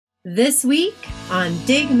This week on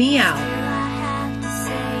Dig Me Out.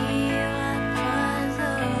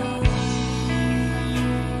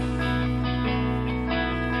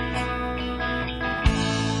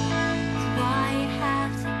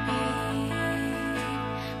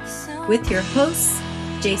 With your hosts,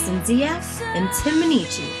 Jason ZF and Tim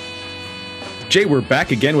Minichi. Jay, we're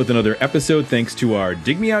back again with another episode thanks to our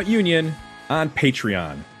Dig Me Out Union on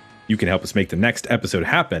Patreon. You can help us make the next episode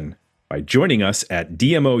happen by joining us at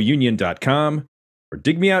dmounion.com or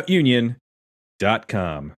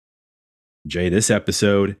digmeoutunion.com. Jay, this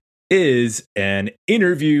episode is an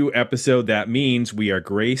interview episode. That means we are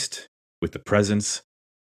graced with the presence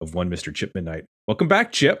of one Mr. Chip Midnight. Welcome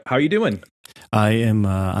back, Chip. How are you doing?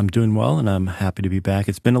 I'm doing well, and I'm happy to be back.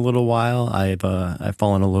 It's been a little while. I've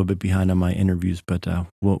fallen a little bit behind on my interviews, but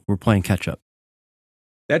we're playing catch up.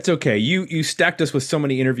 That's okay. You stacked us with so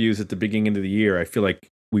many interviews at the beginning of the year. I feel like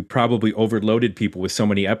we probably overloaded people with so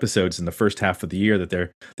many episodes in the first half of the year that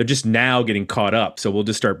they're just now getting caught up. So we'll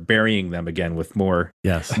just start burying them again with more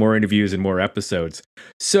interviews and more episodes.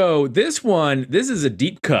 So this is a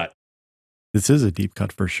deep cut. This is a deep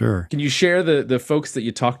cut for sure. Can you share the folks that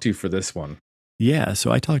you talked to for this one? Yeah,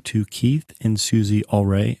 so I talked to Keith and Susie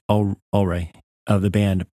Ulrey of the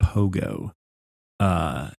band Pogo.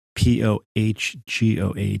 Pohgoh.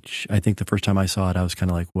 I think the first time I saw it, I was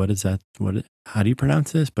kind of like, "What is that? How do you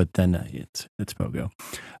pronounce this?" But then it's Pogo.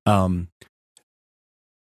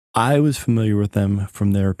 I was familiar with them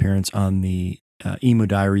from their appearance on the Emo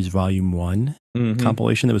Diaries Volume 1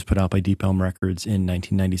 compilation that was put out by Deep Elm Records in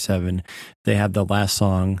 1997. They had the last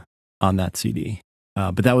song on that CD,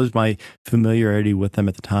 but that was my familiarity with them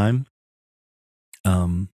at the time.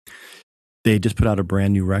 They just put out a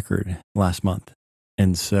brand new record last month.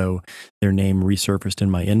 And so their name resurfaced in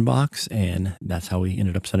my inbox, and that's how we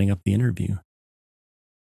ended up setting up the interview.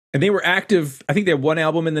 And they were active. I think they had one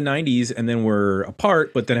album in the 90s and then were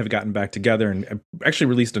apart, but then have gotten back together and actually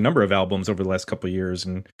released a number of albums over the last couple of years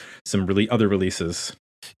and some really other releases.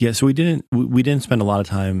 Yeah, so we didn't spend a lot of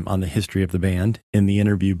time on the history of the band in the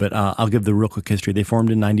interview, but I'll give the real quick history. They formed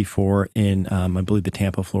in 94 in, I believe, the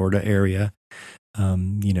Tampa, Florida area.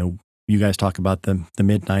 You guys talk about the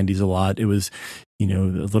mid 90s a lot. It was, a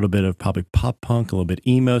little bit of probably pop punk, a little bit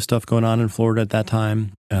emo stuff going on in Florida at that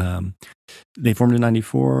time. They formed in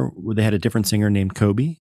 94. They had a different singer named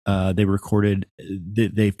Kobe. They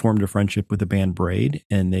formed a friendship with the band Braid,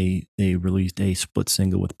 and they released a split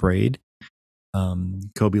single with Braid.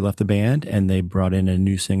 Kobe left the band, and they brought in a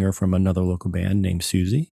new singer from another local band named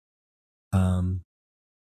Susie.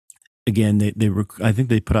 Again, I think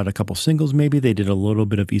they put out a couple singles. Maybe they did a little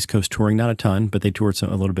bit of East Coast touring, not a ton, but they toured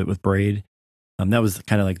a little bit with Braid. That was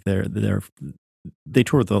kind of like they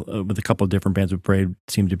toured with a couple of different bands. With Braid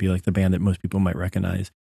seemed to be like the band that most people might recognize.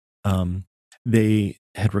 They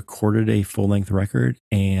had recorded a full length record,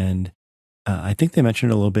 and I think they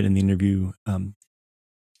mentioned a little bit in the interview.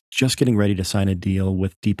 Just getting ready to sign a deal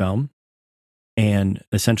with Deep Elm, and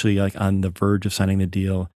essentially like on the verge of signing the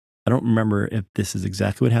deal. I don't remember if this is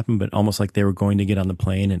exactly what happened, but almost like they were going to get on the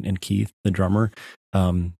plane, and Keith, the drummer,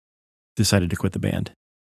 decided to quit the band.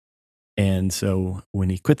 And so when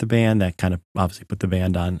he quit the band, that kind of obviously put the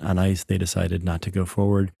band on ice. They decided not to go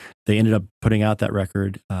forward. They ended up putting out that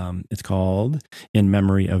record. It's called In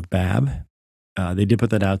Memory of Bab. They did put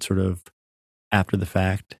that out sort of after the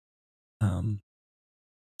fact. But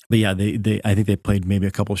yeah, I think they played maybe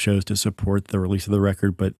a couple shows to support the release of the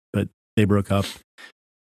record, but they broke up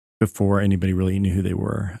before anybody really knew who they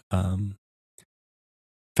were.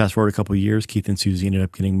 Fast forward a couple of years, Keith and Susie ended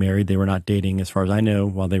up getting married. They were not dating, as far as I know,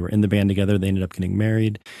 while they were in the band together. They ended up getting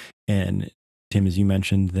married. And Tim, as you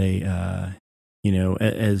mentioned, they,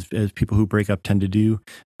 as people who break up tend to do,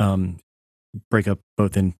 break up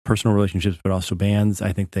both in personal relationships, but also bands.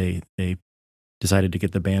 I think they decided to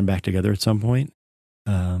get the band back together at some point.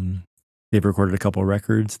 They've recorded a couple of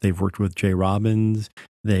records. They've worked with Jay Robbins.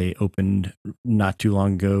 They opened not too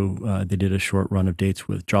long ago. They did a short run of dates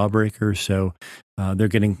with Jawbreaker. So they're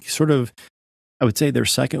getting sort of, I would say, their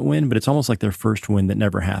second win, but it's almost like their first win that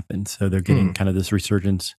never happened. So they're getting kind of this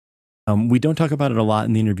resurgence. We don't talk about it a lot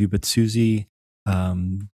in the interview, but Susie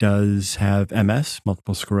does have MS,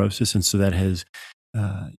 multiple sclerosis. And so that has,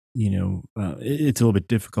 it's a little bit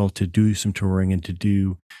difficult to do some touring and to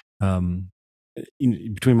do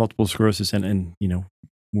between multiple sclerosis and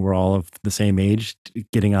we're all of the same age.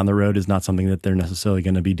 Getting on the road is not something that they're necessarily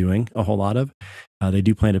going to be doing a whole lot of. They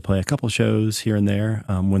do plan to play a couple shows here and there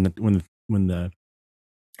when the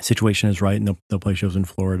situation is right, and they'll play shows in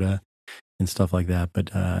Florida and stuff like that.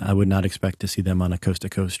 But I would not expect to see them on a coast to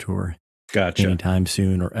coast tour Gotcha. anytime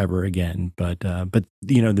soon or ever again. But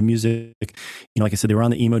the music, like I said, they were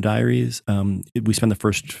on the Emo Diaries. We spent the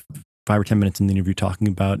first 5 or 10 minutes in the interview talking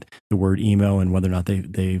about the word emo and whether or not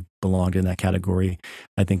they belonged in that category.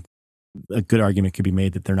 I think a good argument could be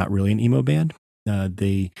made that they're not really an emo band.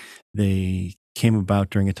 They came about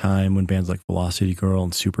during a time when bands like Velocity Girl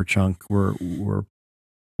and Superchunk were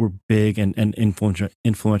big and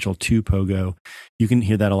influential to Pogo. You can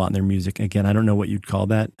hear that a lot in their music. Again, I don't know what you'd call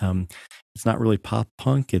that. It's not really pop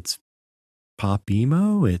punk. It's pop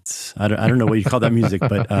emo. I don't know what you call that music,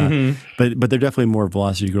 but but they're definitely more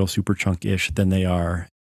Velocity Girl, Superchunk-ish than they are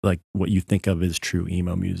like what you think of as true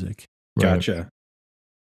emo music. Gotcha.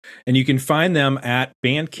 And you can find them at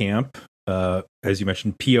Bandcamp, as you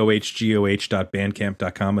mentioned,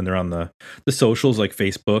 pohgoh.bandcamp.com, and they're on the socials like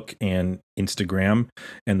Facebook and Instagram,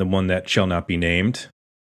 and the one that shall not be named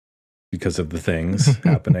because of the things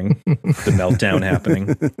happening, the meltdown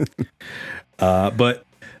happening. But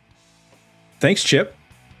thanks, Chip.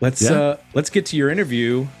 Let's get to your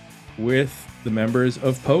interview with the members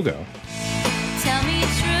of Pogo. Tell me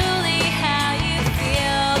truly how you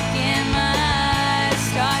feel. Can my eyes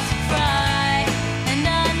start to cry? And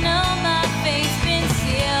I know my fate's been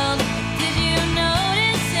sealed. Did you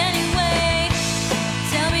notice anyway?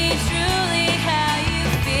 Tell me truly how you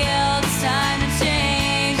feel. It's time to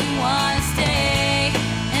change. You wanna stay.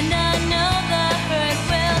 And I know the hurt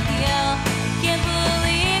will heal. Can't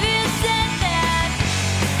believe you said that.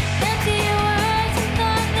 Empty words and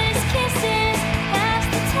thoughtless kisses. Pass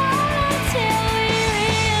the time until we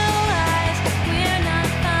realize we're not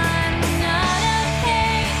fine, we're not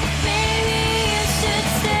okay. Maybe you should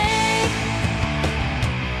stay.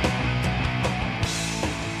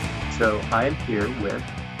 So I am here with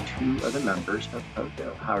 2 of the members of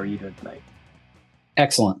Pogo. How are you doing tonight?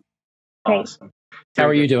 Excellent. Great. Awesome. How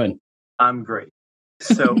are you doing? I'm great.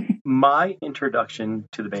 So my introduction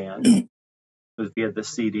to the band was via the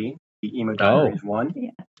CD, the Emo Diaries one.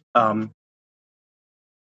 Yeah.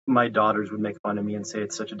 My daughters would make fun of me and say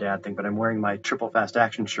it's such a dad thing, but I'm wearing my Triple Fast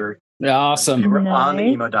Action shirt. They Awesome. were on the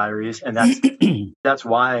Nice. Emo Diaries, and that's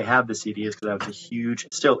why I have the CD, is because I was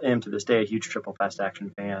still am to this day, a huge Triple Fast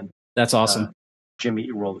Action fan. That's awesome. Jimmy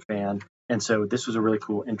Eat World fan. And so this was a really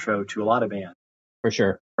cool intro to a lot of bands For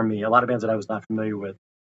sure. for me, a lot of bands that I was not familiar with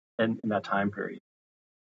in that time period.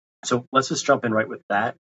 So let's just jump in right with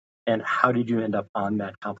that. And how did you end up on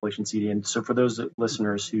that compilation CD? And so for those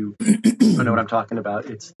listeners who don't know what I'm talking about,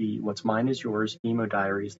 it's the What's Mine Is Yours Emo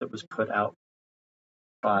Diaries that was put out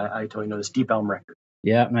by, I totally know this, Deep Elm Records.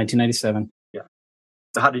 Yeah, 1997.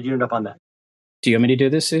 So how did you end up on that? Do you want me to do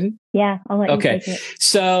this, Susan? Yeah, I'll let Okay. you take it.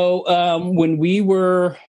 So when we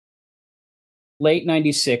were late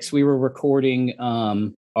 96, we were recording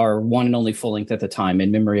our one and only full length at the time,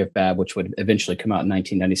 In Memory of Bab, which would eventually come out in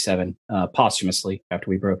 1997, posthumously after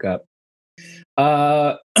we broke up.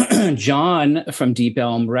 John from Deep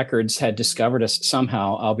Elm Records had discovered us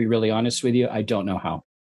somehow. I'll be really honest with you. I don't know how.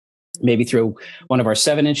 Maybe through one of our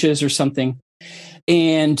 7 inches or something.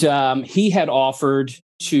 And he had offered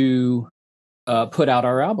to put out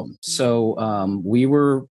our album. So we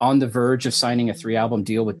were on the verge of signing a 3-album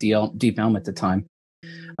deal with Deep Elm at the time.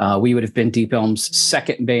 We would have been Deep Elm's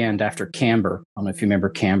second band after Camber. I don't know if you remember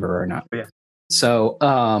Camber or not. Yeah. So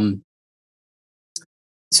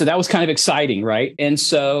so that was kind of exciting, right? And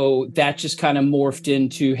so that just kind of morphed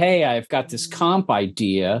into, hey, I've got this comp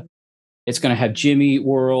idea. It's going to have Jimmy Eat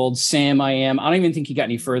World, Sam I Am. I don't even think he got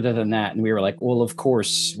any further than that. And we were like, well, of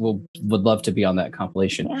course, would love to be on that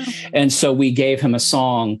compilation. Yeah. And so we gave him a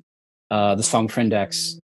song, the song Friend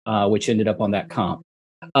X, which ended up on that comp.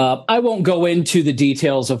 I won't go into the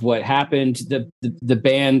details of what happened. The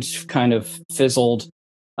band kind of fizzled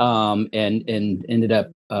and ended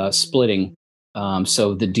up splitting.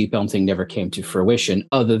 So the Deep Elm thing never came to fruition,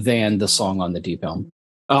 other than the song on the Deep Elm,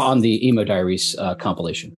 on the Emo Diaries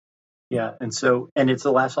compilation. Yeah, and it's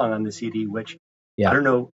the last song on the CD, which Yeah. I don't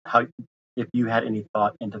know if you had any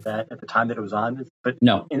thought into that at the time that it was on, but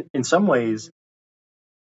No. in some ways,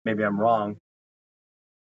 maybe I'm wrong.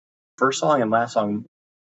 First song and last song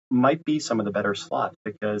might be some of the better slots,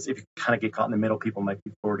 because if you kind of get caught in the middle, people might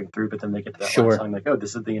be forwarding through, but then they get to that Sure. last song, like, oh,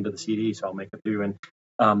 this is the end of the CD, so I'll make it through. And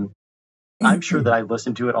I'm sure that I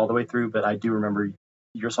listened to it all the way through, but I do remember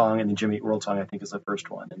your song, and the Jimmy Eat World song, I think, is the first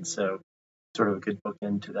one, and so sort of a good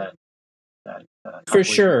bookend to that. For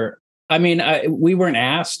compilation. sure. I mean, we weren't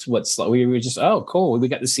asked what slot. We were just, oh, cool. We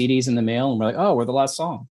got the CDs in the mail, and we're like, oh, we're the last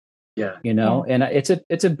song. Yeah. You know, and it's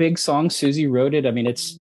a big song. Susie wrote it. I mean,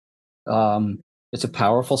 it's a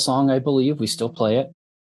powerful song. I believe we still play it,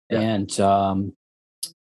 Yeah. and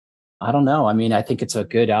I don't know. I mean, I think it's a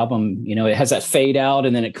good album. You know, it has that fade out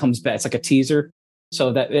and then it comes back. It's like a teaser,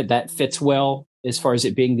 so that fits well as far as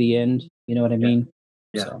it being the end. You know what I mean?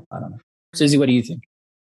 Yeah. So I don't know. Susie, what do you think?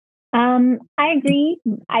 I agree.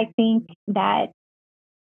 I think that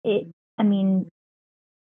I mean,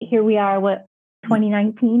 here we are,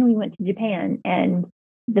 2019, we went to Japan. And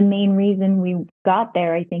the main reason we got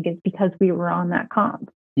there, I think, is because we were on that comp.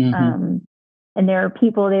 Mm-hmm. And there are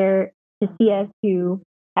people there to see us who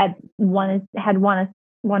had wanted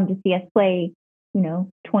to see us play,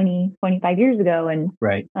 20, 25 years ago. And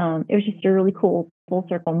Right. it was just a really cool full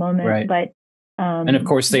circle moment. Right. But and of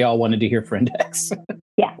course, they all wanted to hear Friend X.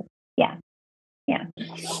 Yeah.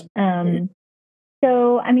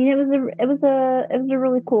 So I mean, it was a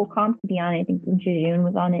really cool comp to be on. I think Jejun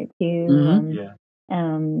was on it too.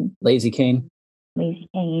 Mm-hmm. Lazy Kane,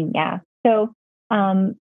 yeah. So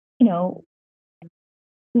let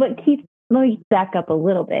me back up a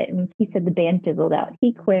little bit. I mean, he said the band fizzled out.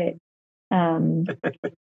 He quit. But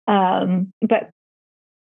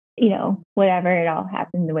whatever, it all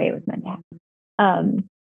happened the way it was meant to happen.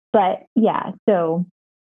 But yeah, so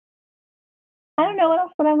I don't know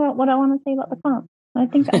what I want to say about the comp. I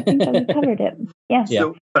think that we covered it. Yeah.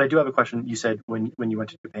 So, but I do have a question. You said when you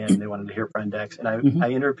went to Japan, they wanted to hear Friend X, and I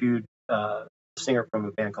interviewed a singer from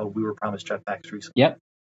a band called We Were Promised Jetpacks recently. Yep.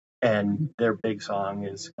 And their big song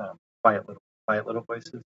is Quiet Little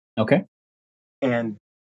Voices. Okay. And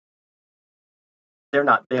they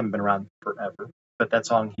haven't been around forever, but that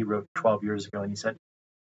song he wrote 12 years ago, and he said,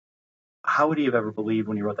 how would he have ever believed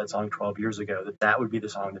when he wrote that song 12 years ago that would be the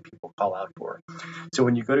song that people call out for? So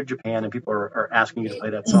when you go to Japan and people are asking you to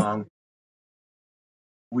play that song,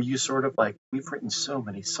 were you sort of like, we've written so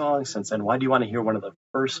many songs since then, why do you want to hear one of the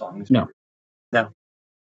first songs? No,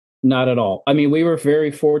 not at all. I mean, we were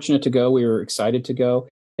very fortunate to go. We were excited to go.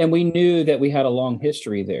 And we knew that we had a long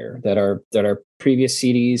history there, that our previous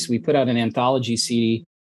CDs, we put out an anthology CD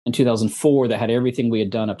in 2004 that had everything we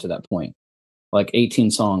had done up to that point, like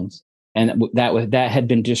 18 songs. And that had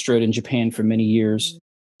been distroed in Japan for many years.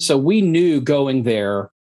 So we knew going there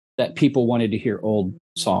that people wanted to hear old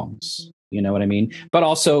songs. You know what I mean? But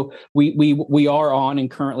also we are on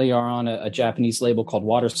and currently are on a Japanese label called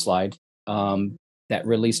Waterslide that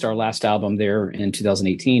released our last album there in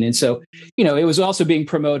 2018. And so, it was also being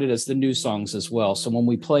promoted as the new songs as well. So when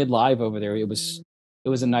we played live over there, it was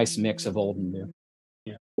a nice mix of old and new.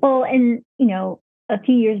 Yeah. Well, and a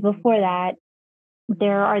few years before that,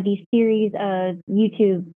 there are these series of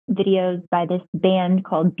YouTube videos by this band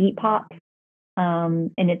called Beat Pop.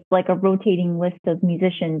 And it's like a rotating list of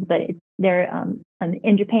musicians, but they're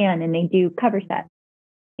in Japan and they do cover sets.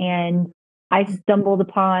 And I stumbled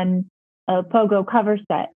upon a Pogo cover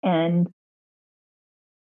set. And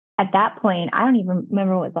at that point, I don't even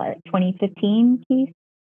remember what it was, like 2015, Keith?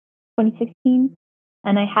 2016?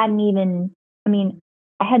 And I had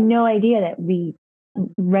no idea that we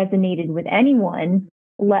resonated with anyone,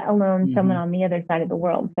 let alone someone on the other side of the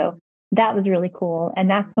world. So that was really cool. And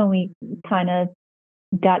that's when we kind of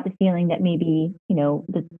got the feeling that maybe,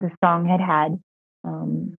 the song had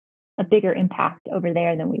a bigger impact over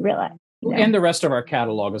there than we realized. And the rest of our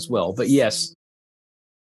catalog as well. But yes,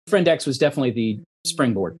 Friend X was definitely the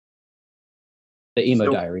springboard. The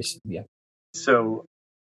Emo Diaries. Yeah. So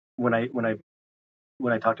when I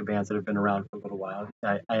talk to bands that have been around for a little while,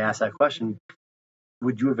 I ask that question,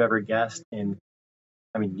 would you have ever guessed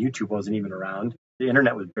YouTube wasn't even around. The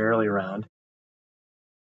internet was barely around.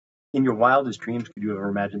 In your wildest dreams, could you ever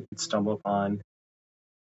imagine you'd stumble upon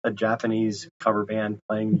a Japanese cover band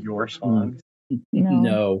playing your songs?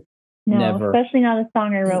 No, never. Especially not a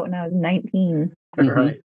song I wrote when I was 19.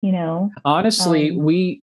 Right. Honestly,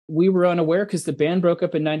 we were unaware because the band broke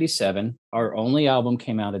up in 97. Our only album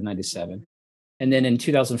came out in 97. And then in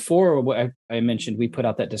 2004, what I mentioned, we put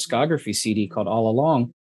out that discography CD called All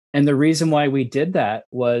Along. And the reason why we did that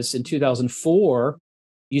was in 2004,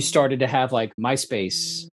 you started to have like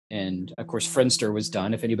MySpace. And of course, Friendster was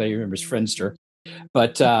done, if anybody remembers Friendster.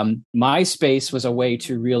 But MySpace was a way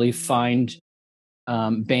to really find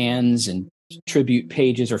bands and tribute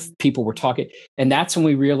pages, or people were talking. And that's when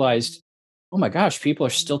we realized, oh my gosh, people are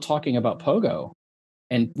still talking about Pogo.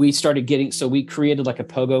 And we started so we created like a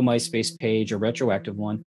Pogo MySpace page, a retroactive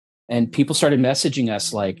one. And people started messaging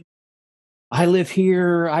us like, I live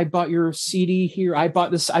here. I bought your CD here. I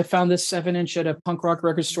found this 7-inch at a punk rock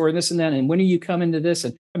record store and this and that. And when are you coming to this?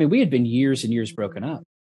 And we had been years and years broken up.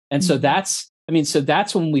 And so that's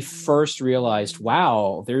when we first realized,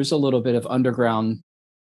 wow, there's a little bit of underground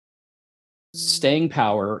staying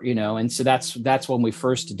power, And so that's when we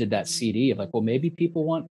first did that CD of like, well, maybe people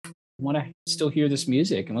want to still hear this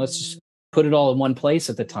music, and let's put it all in one place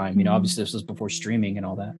at the time. You know, Mhm. obviously this was before streaming and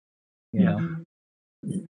all that. You Yeah.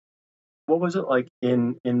 know, What was it like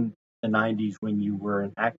in the 90s when you were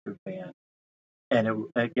an active band? And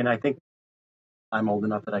again, I think I'm old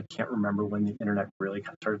enough that I can't remember when the internet really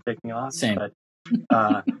started taking off. Same. But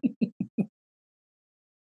uh,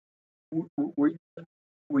 were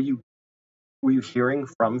you hearing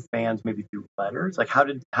from fans maybe through letters? Like how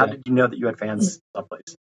did you know that you had fans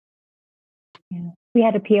someplace? Yeah. We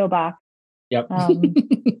had a PO box, yep.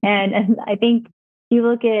 and I think you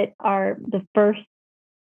look at the first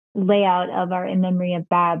layout of our In Memory of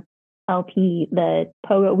Bab LP, the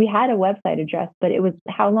Pogo. We had a website address, but it was,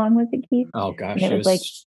 how long was it, Keith? Oh gosh, And it was like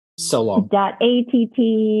so long.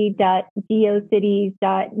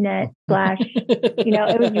 .att.geocities.net / you know,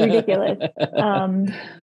 it was ridiculous.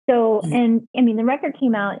 So, and I mean, the record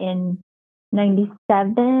came out in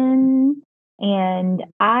 97, and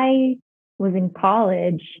I was in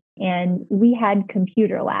college, and we had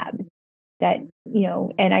computer labs that, you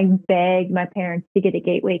know, and I begged my parents to get a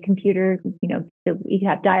gateway computer, you know, so we could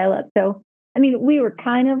have dial up. So, I mean, we were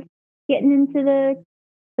kind of getting into the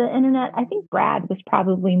internet. I think Brad was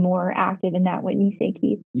probably more active in that. Wouldn't you say,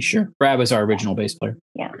 Keith? Sure. Brad was our original bass player.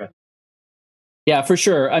 Yeah. Okay. Yeah, for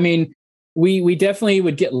sure. I mean, we definitely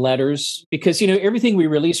would get letters because, you know, everything we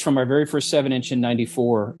released from our very first 7-inch in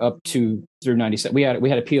 94 up through 97, we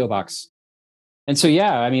had a PO box. And so,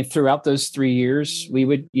 yeah, I mean, throughout those 3 years, we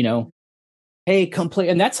would, you know, hey, come play.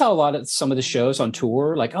 And that's how a lot of some of the shows on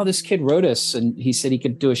tour, like, oh, this kid wrote us and he said he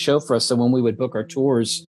could do a show for us. So when we would book our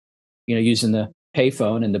tours, you know, using the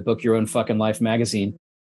payphone and the Book Your Own Fucking Life magazine,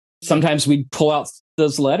 sometimes we'd pull out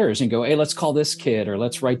those letters and go, hey, let's call this kid or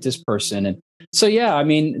let's write this person. And so, yeah, I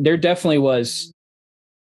mean, there definitely was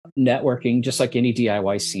networking, just like any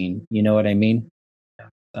DIY scene. You know what I mean?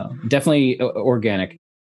 Definitely organic.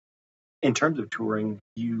 In terms of touring,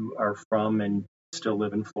 you are from and still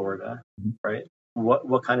live in Florida, right?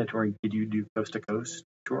 What kind of touring did you do? Coast to coast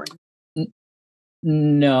touring?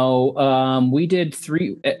 No, we did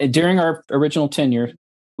 3 during our original tenure.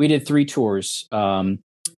 We did 3 tours. One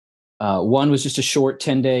was just a short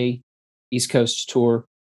 10-day East Coast tour.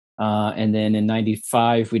 And then in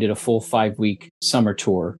 95, we did a full 5-week summer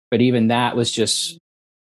tour. But even that was just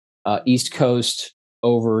East Coast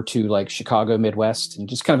over to like Chicago, Midwest, and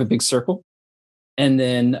just kind of a big circle. And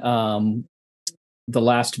then the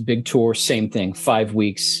last big tour, same thing, 5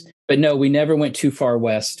 weeks. But no, we never went too far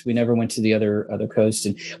west. We never went to the other coast.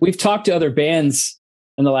 And we've talked to other bands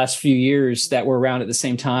in the last few years that were around at the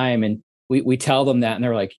same time. And we tell them that, and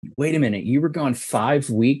they're like, wait a minute, you were gone 5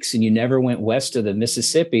 weeks and you never went west of the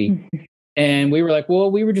Mississippi. And we were like, well,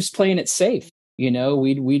 we were just playing it safe. You know,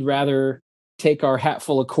 we'd rather take our hat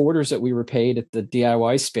full of quarters that we were paid at the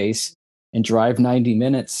DIY space and drive 90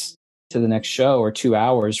 minutes to the next show or 2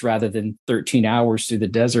 hours rather than 13 hours through the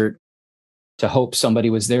desert to hope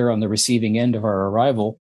somebody was there on the receiving end of our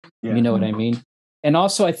arrival. Yeah. You know what I mean? And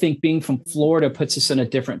also, I think being from Florida puts us in a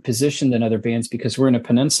different position than other bands because we're in a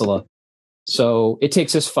peninsula. So it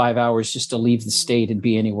takes us 5 hours just to leave the state and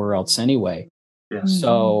be anywhere else anyway. Yeah.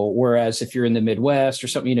 So whereas if you're in the Midwest or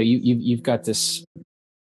something, you know, you've got this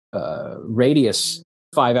radius,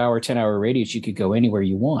 5 hour, 10 hour radius, you could go anywhere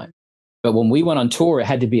you want. But when we went on tour, it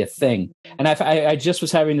had to be a thing. And I just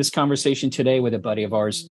was having this conversation today with a buddy of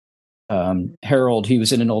ours, Harold. He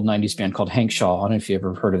was in an old 90s band called Hank Shaw. I don't know if you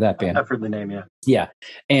ever heard of that band. I've heard the name, yeah. Yeah.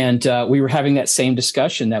 And we were having that same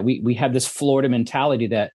discussion that we had this Florida mentality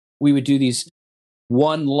that we would do these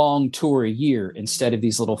one long tour a year instead of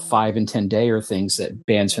these little 5 and 10 dayer things that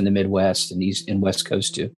bands from the Midwest and East and West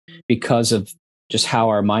Coast do because of just how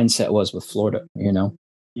our mindset was with Florida, you know?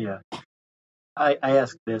 Yeah. I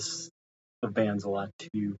ask this of bands a lot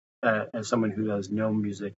too, as someone who has no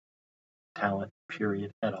music talent,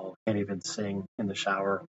 period, at all. Can't even sing in the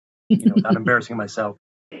shower, you know, without embarrassing myself.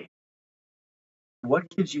 What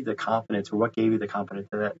gives you the confidence, or what gave you the confidence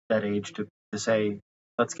at that age to say,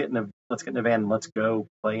 let's get in the van and let's go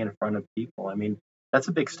play in front of people? I mean, that's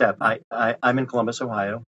a big step. I'm in Columbus,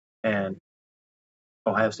 Ohio, and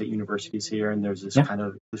Ohio State University is here, and there's this kind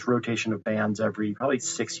of this rotation of bands every probably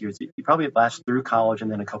 6 years. You probably last through college, and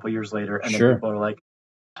then a couple years later, and then people are like,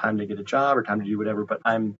 time to get a job or time to do whatever. But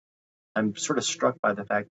I'm sort of struck by the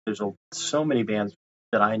fact that there's so many bands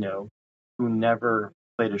that I know who never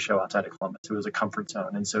played a show outside of Columbus. It was a comfort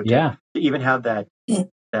zone, and so to even have that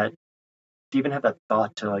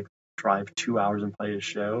thought to like drive 2 hours and play a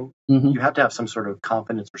show, you have to have some sort of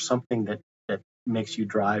confidence or something that makes you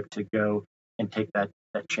drive to go and take that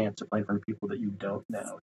chance to play in front of people that you don't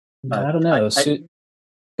know. I don't know.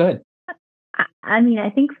 Go ahead. I mean,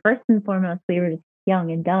 I think first and foremost, we were just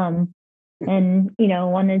young and dumb. and,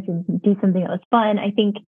 wanted to do something that was fun. I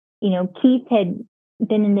think, Keith had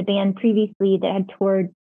been in the band previously that had toured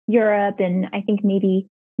Europe, and I think maybe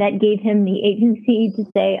that gave him the agency to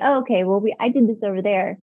say, oh, okay, well, I did this over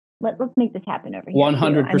there. Let's make this happen over here.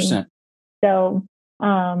 100%. So,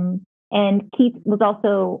 and Keith was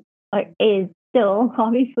also, is still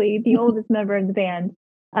obviously the oldest member of the band.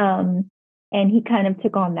 And he kind of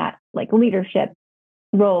took on that like leadership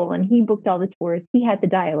role, and he booked all the tours. He had the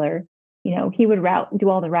dialer, he would do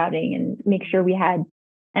all the routing and make sure we had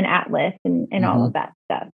an atlas and all of that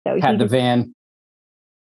stuff. So had the van.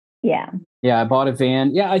 Yeah. Yeah. I bought a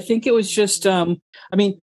van. Yeah. I think it was just, you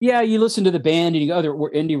listen to the band and you go,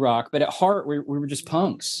 we're indie rock, but at heart, we were just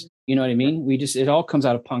punks. You know what I mean? It all comes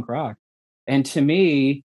out of punk rock. And to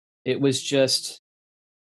me, it was just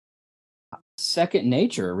second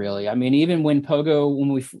nature, really. I mean, even when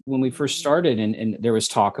Pogo, when we first started and there was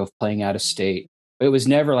talk of playing out of state, it was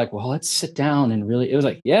never like, well, let's sit down and really, it was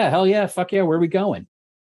like, yeah, hell yeah, fuck yeah, where are we going?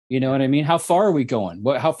 You know what I mean? How far are we going?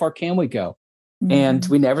 How far can we go? Mm-hmm. And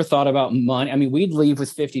we never thought about money. I mean, we'd leave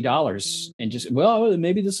with $50 and just, well,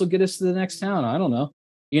 maybe this will get us to the next town. I don't know.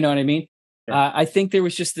 You know what I mean? Yeah. I think there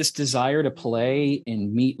was just this desire to play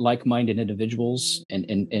and meet like-minded individuals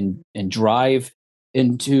and drive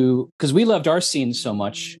into, because we loved our scene so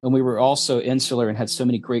much, and we were also insular and had so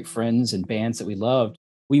many great friends and bands that we loved.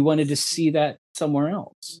 We wanted to see that somewhere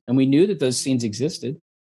else, and we knew that those scenes existed,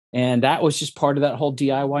 and that was just part of that whole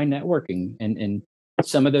DIY networking. And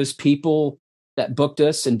some of those people that booked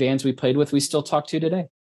us and bands we played with, we still talk to today.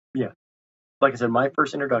 Yeah, like I said, my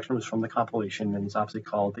first introduction was from the compilation, and it's obviously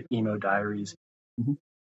called the Emo Diaries. Mm-hmm.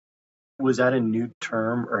 Was that a new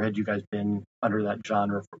term, or had you guys been under that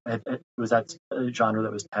genre? Was that a genre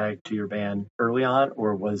that was tagged to your band early on,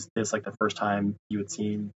 or was this like the first time you had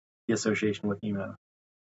seen the association with emo?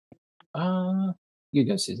 You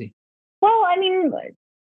go, Susie. Well, I mean,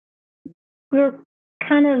 we're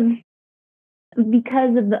kind of,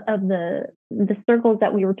 because of the circles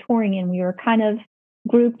that we were touring in, we were kind of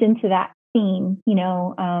grouped into that scene,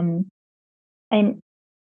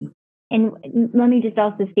 and let me just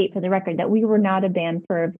also state for the record that we were not a band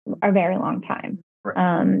for a very long time.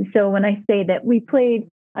 Right. So when I say that we played,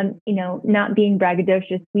 not being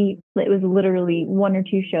braggadocious, it was literally 1 or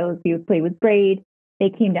 2 shows. We would play with Braid. They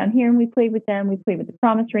came down here and we played with them. We played with the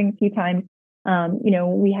Promise Ring a few times.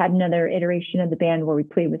 We had another iteration of the band where we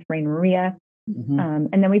played with Rain Maria. Mm-hmm.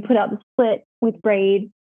 And then we put out the split with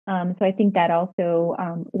Braid. So I think that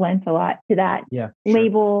also lent a lot to that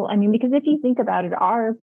label. I mean, because if you think about it,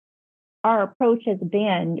 our approach as a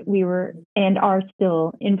band, we were and are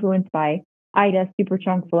still influenced by Ida,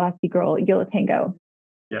 Superchunk, Velocity Girl, Yo La Tengo.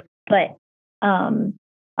 Yeah. But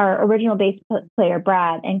our original bass player,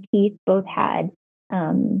 Brad, and Keith both had,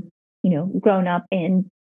 grown up in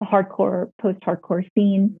the hardcore, post-hardcore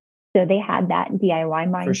scene. So they had that DIY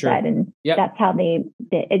mindset, and that's how they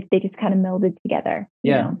just kind of melded together.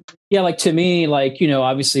 Yeah. Yeah. Like to me,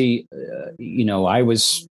 obviously, I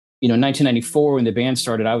was, 1994 when the band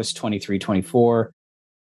started, I was 23, 24,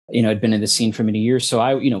 I'd been in the scene for many years. So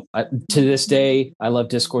to this day, I love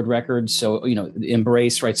Discord Records. So,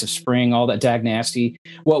 Embrace, Rites of Spring, all that Dag Nasty,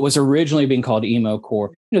 what was originally being called emo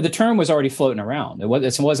core, the term was already floating around. It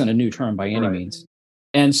wasn't a new term by any means.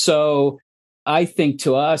 And so I think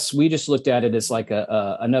to us, we just looked at it as like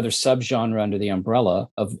another subgenre under the umbrella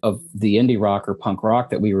of the indie rock or punk rock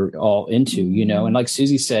that we were all into, and like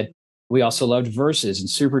Susie said, we also loved Versus and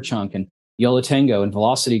Superchunk and Yo La Tengo and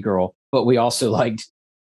Velocity Girl, but we also liked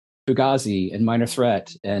Fugazi and Minor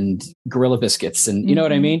Threat and Gorilla Biscuits, and you know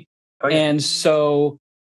what I mean? Oh, yeah. And so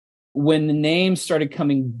when the name started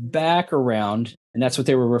coming back around, and that's what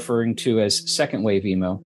they were referring to as second wave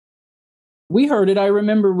emo, we heard it. I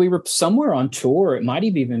remember we were somewhere on tour. It might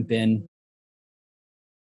have even been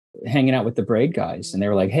hanging out with the Braid guys, and they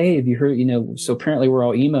were like, "Hey, have you heard? So apparently we're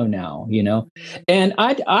all emo now, And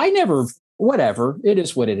I never, whatever. It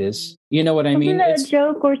is what it is. You know what I mean? Wasn't it a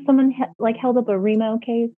joke, or someone held up a Remo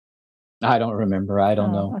case? I don't remember. I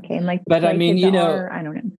don't know. Okay, and but I mean, I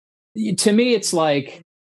don't know. To me, it's like,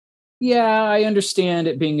 yeah, I understand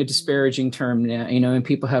it being a disparaging term now, and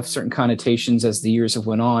people have certain connotations as the years have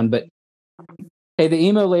went on, but hey, the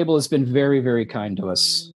emo label has been very, very kind to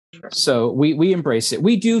us. Sure. So we embrace it.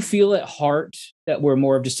 We do feel at heart that we're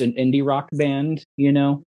more of just an indie rock band,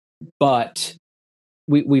 but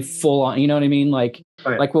we full on, you know what I mean? Like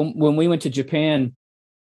when we went to Japan,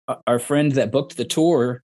 our friend that booked the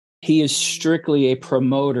tour, he is strictly a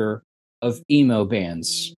promoter of emo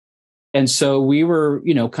bands. And so we were,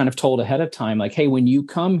 kind of told ahead of time, like, hey, when you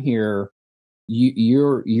come here,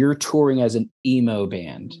 you're touring as an emo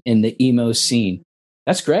band in the emo scene.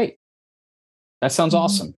 That's great. That sounds Mhm.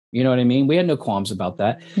 awesome. You know what I mean? We had no qualms about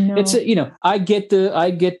that. No. It's you know, I get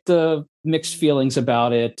the mixed feelings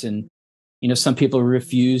about it, and you know, some people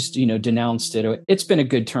refused, you know, denounced it. It's been a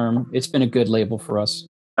good term. It's been a good label for us.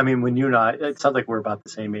 I mean, when you and I, it sounds like we're about the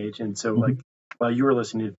same age, and so Mhm. like while you were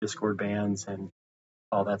listening to Discord bands and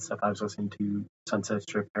all that stuff, I was listening to Sunset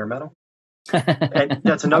Strip hair metal, and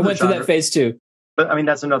that's I another went through genre. that phase too. But I mean,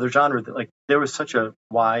 that's another genre that like there was such a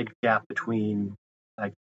wide gap between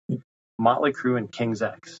like Motley Crue and King's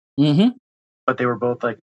X, Hmm. but they were both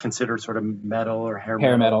like considered sort of metal or hair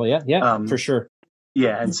Hair metal, yeah, Um, for sure.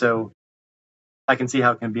 Yeah, and so I can see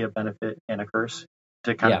how it can be a benefit and a curse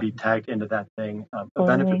to kind Yeah. of be tagged into that thing. A Totally.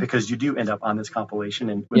 benefit because you do end up on this compilation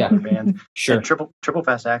and with Yeah. other bands. Sure. And Triple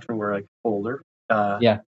Fast Action were like older.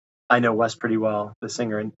 Yeah. I know Wes pretty well, the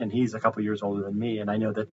singer, and he's a couple years older than me. And I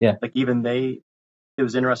know that like even it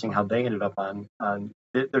was interesting how they ended up on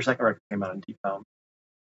their second record came out on Deep Elm.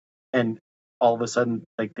 And all of a sudden,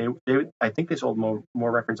 like they I think they sold more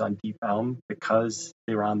records on Deep Elm because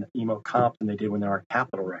they were on the emo comp than they did when they were on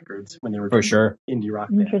Capitol Records when they were For doing sure. indie rock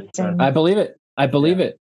band. Interesting. I believe it. I believe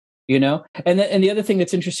it. You know, and the other thing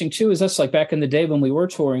that's interesting too is that's like back in the day when we were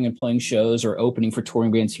touring and playing shows or opening for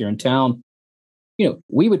touring bands here in town. You know,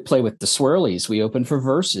 we would play with the Swirlies. We opened for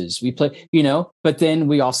Versus. We play, you know, but then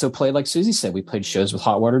we also played, like Susie said, we played shows with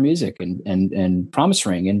Hot Water Music and Promise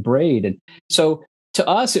Ring and Braid, and so to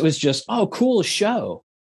us it was just cool show.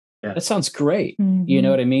 Yeah. That sounds great. Mhm. You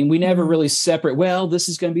know what I mean? We never really separate. Well, this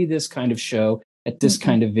is going to be this kind of show at this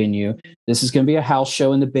kind of venue. This is going to be a house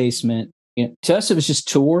show in the basement. You know, to us, it was just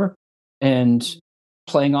tour and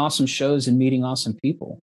playing awesome shows and meeting awesome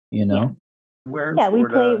people. You know? Where in Yeah,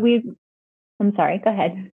 Florida? I'm sorry, go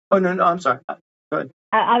ahead. Oh no, I'm sorry. Go ahead.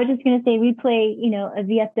 I was just going to say we play, you know, a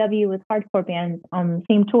VFW with hardcore bands on the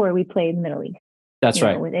same tour we played in the Middle East. That's you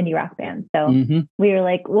know, right. with indie rock bands. So Mhm. we were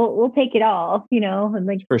like, we'll take it all, you know, and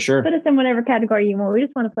like For sure. put us in whatever category you want. We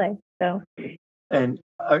just want to play. So And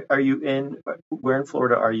are you where in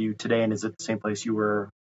Florida are you today? And is it the same place you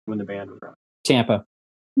were when the band was around? Tampa.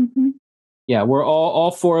 mhm. Yeah, we're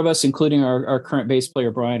all four of us, including our current bass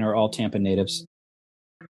player Brian, are all Tampa natives.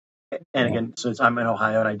 And again, since I'm in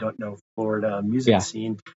Ohio and I don't know Florida music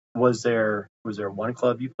scene, was there one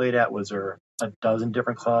club you played at? Was there a dozen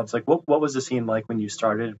different clubs? Like what was the scene like when you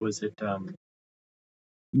started? Was it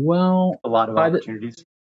Well, a lot of opportunities?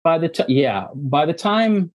 by the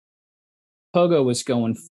time Pogo was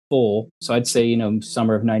going full, so I'd say, you know,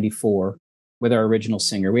 summer of '94 with our original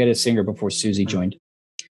singer. We had a singer before Susie joined.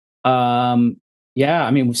 Yeah,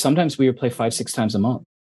 I mean, sometimes we would play 5-6 times a month.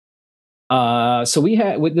 So we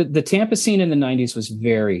had with the Tampa scene in the '90s was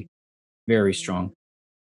very, very strong.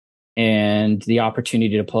 And the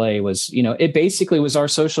opportunity to play was, you know, it basically was our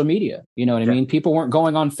social media. You know what I mean? People weren't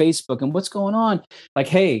going on Facebook and what's going on? Like,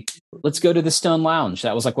 hey, let's go to the Stone Lounge.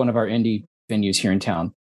 That was like one of our indie venues here in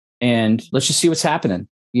town. And let's just see what's happening.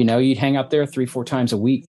 You know, you'd hang out there 3-4 times a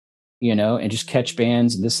week, you know, and just catch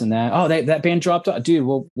bands and this and that. Oh, that band dropped off. Dude,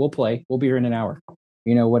 we'll play. We'll be here in an hour.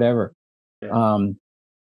 You know, whatever.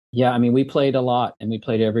 Yeah, I mean, we played a lot and we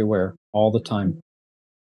played everywhere all the time.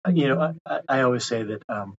 You know, I always say that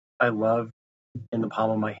I love in the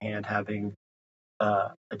palm of my hand having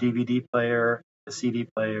a DVD player, a CD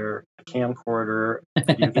player, a camcorder, a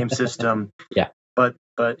video game system. Yeah. But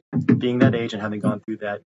being that age and having gone through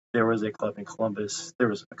that, there was a club in Columbus. There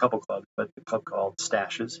was a couple clubs, but a club called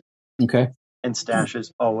Stashes. Okay. And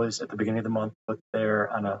Stashes always at the beginning of the month put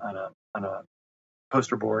their on a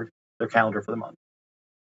poster board their calendar for the month,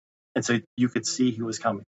 and so you could see who was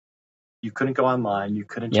coming. You couldn't go online. You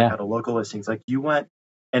couldn't check out a local listings. Like you went,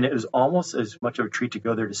 and it was almost as much of a treat to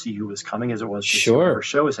go there to see who was coming as it was to see whatever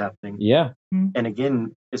show was happening. Yeah. And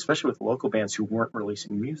again, especially with local bands who weren't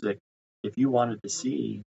releasing music, if you wanted to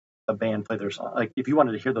see a band play their song, like if you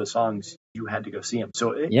wanted to hear those songs, you had to go see them.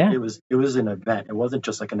 So it was an event. It wasn't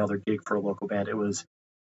just like another gig for a local band. It was,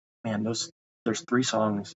 man, there's 3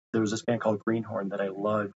 songs. There was this band called Greenhorn that I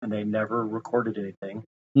loved, and they never recorded anything.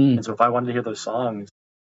 And so if I wanted to hear those songs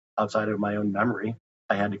outside of my own memory,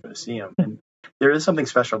 I had to go see them. And there is something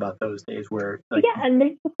special about those days where, like, and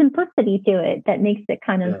there's a simplicity to it that makes it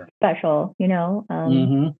kind of special, you know,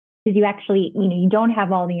 because you actually, you know, you don't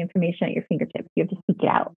have all the information at your fingertips. You have to seek it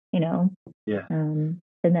out, you know. Yeah. And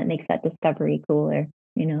that makes that discovery cooler,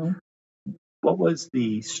 you know. What was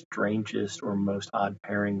the strangest or most odd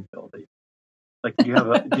pairing, Bill? Like, did you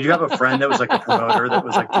have a friend that was like a promoter that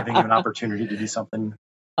was like giving you an opportunity to do something?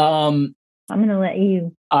 I'm going to let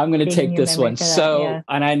you. I'm going to take this one.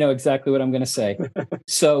 And I know exactly what I'm going to say.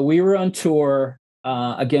 So we were on tour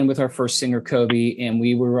again with our first singer, Kobe, and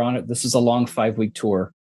we were on it. This is a long 5-week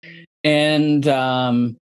tour. And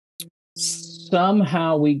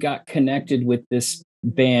somehow we got connected with this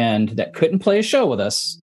band that couldn't play a show with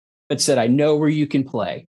us, but said, I know where you can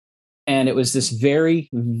play. And it was this very,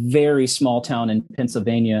 very small town in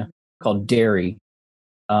Pennsylvania called Derry,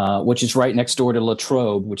 which is right next door to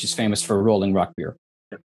Latrobe, which is famous for Rolling Rock beer.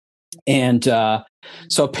 And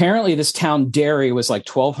so apparently this town, Derry, was like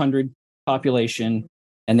 1,200 population,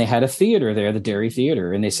 and they had a theater there, the Derry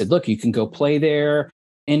Theater. And they said, look, you can go play there.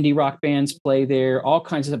 Indie rock bands play there, all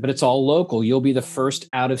kinds of stuff, but it's all local. You'll be the first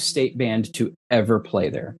out-of-state band to ever play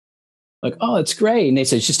there. Like, oh, it's great. And they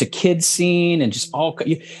said, it's just a kid scene and just all,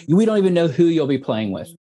 we don't even know who you'll be playing with.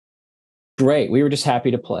 Great. We were just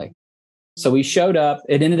happy to play. So we showed up.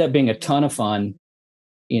 It ended up being a ton of fun,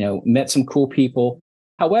 met some cool people.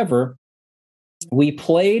 However, we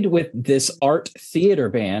played with this art theater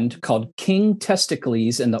band called King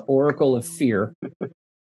Testicles and the Oracle of Fear.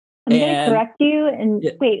 I'm going to correct you. And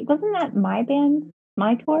wait, wasn't that my band,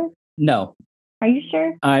 my tour? No. Are you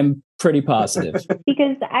sure? I'm pretty positive.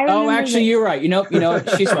 Because I remember. Oh, actually, you're right. You know,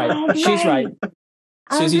 she's right. She's right.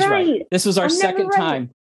 Susie's right. This was our second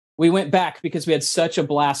time. We went back because we had such a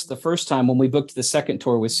blast the first time when we booked the second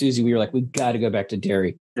tour with Susie. We were like, we got to go back to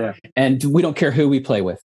Derry. Yeah. And we don't care who we play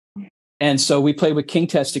with. And so we played with King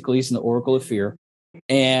Testicles and the Oracle of Fear.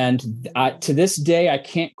 And to this day, I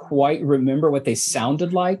can't quite remember what they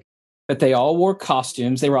sounded like, but they all wore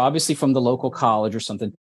costumes. They were obviously from the local college or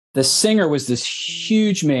something. The singer was this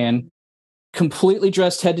huge man, completely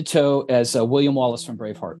dressed head to toe as William Wallace from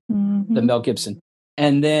Braveheart, the Mel Gibson.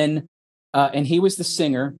 And then, and he was the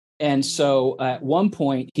singer. And so at one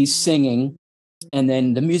point he's singing and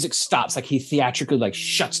then the music stops, like he theatrically like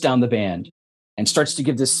shuts down the band and starts to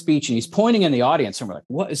give this speech. And he's pointing in the audience and we're like,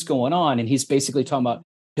 what is going on? And he's basically talking about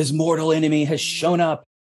his mortal enemy has shown up.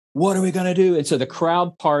 What are we going to do? And so the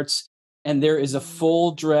crowd parts. And there is a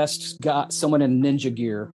full dressed guy, someone in ninja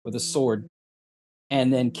gear with a sword.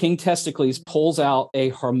 And then King Testicles pulls out a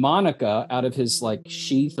harmonica out of his like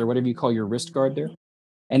sheath or whatever you call your wrist guard there.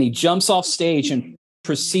 And he jumps off stage and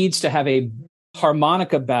proceeds to have a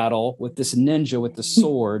harmonica battle with this ninja with the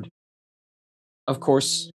sword. Of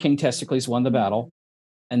course, King Testicles won the battle.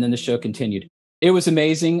 And then the show continued. It was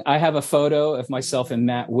amazing. I have a photo of myself and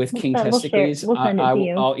Matt with King Testicles. We'll send it to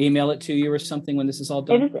you. I'll email it to you or something when this is all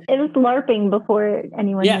done. It was LARPing before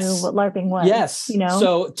anyone knew what LARPing was. Yes.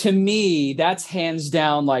 So to me, that's hands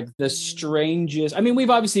down like the strangest. I mean, we've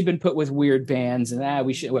obviously been put with weird bands and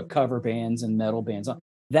we should cover bands and metal bands.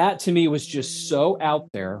 That to me was just so out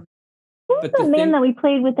there. Who was the man that we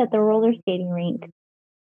played with at the roller skating rink?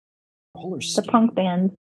 The punk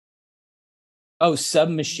band. Oh,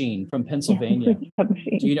 Submachine from Pennsylvania.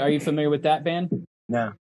 Are you familiar with that band?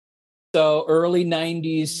 No. So early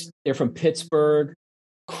 90s, they're from Pittsburgh,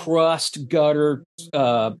 crust, gutter,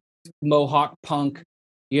 Mohawk punk,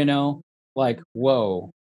 like, whoa,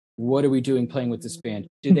 what are we doing playing with this band?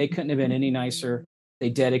 Dude, they couldn't have been any nicer. They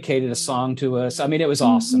dedicated a song to us. I mean, it was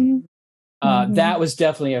awesome. That was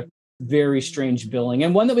definitely a very strange billing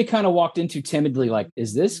and one that we kind of walked into timidly, like,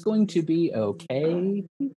 is this going to be okay?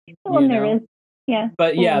 Nervous. Yeah.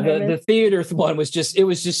 But yeah, the theater one was just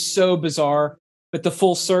so bizarre. But the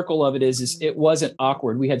full circle of it is it wasn't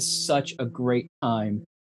awkward. We had such a great time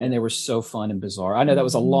and they were so fun and bizarre. I know that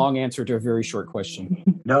was a long answer to a very short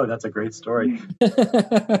question. No, that's a great story.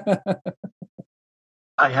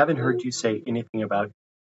 I haven't heard you say anything about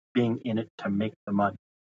being in it to make the money.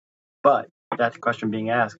 But that question being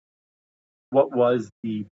asked, what was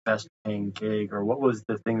the best paying gig or what was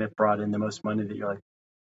the thing that brought in the most money that you're like,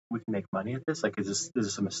 we can make money at this? Like, is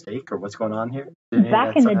this a mistake or what's going on here?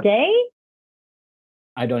 Back in the day?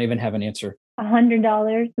 I don't even have an answer.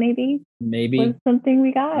 $100 maybe was something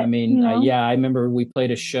we got. I mean, I remember we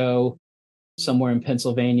played a show somewhere in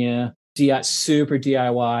Pennsylvania, super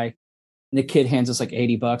DIY. And the kid hands us like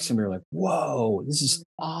 $80 and we were like, whoa, this is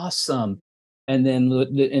awesome. And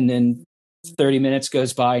then 30 minutes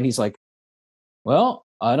goes by and he's like, well,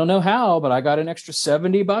 I don't know how, but I got an extra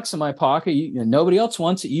 $70 in my pocket. Nobody else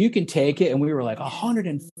wants it. You can take it. And we were like,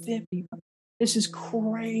 $150. This is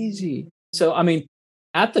crazy. So, I mean,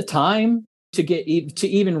 at the time to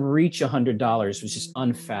even reach $100 was just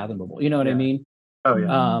unfathomable. You know what I mean? Oh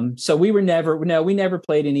yeah. So we never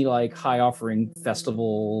played any like high offering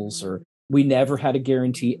festivals or we never had a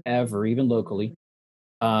guarantee ever, even locally.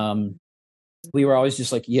 We were always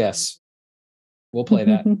just like, yes, we'll play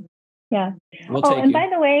that. Yeah. We'll take and you. by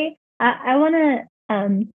the way, I want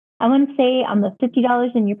to say on the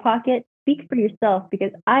 $50 in your pocket, speak for yourself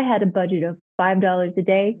because I had a budget of $5 a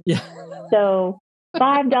day. Yeah. So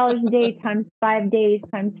 $5 a day times 5 days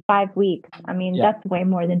times 5 weeks. I mean, Yeah. that's way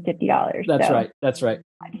more than $50. That's so right. That's right.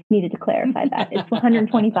 I just needed to clarify that. It's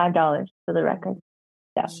 $125 for the record.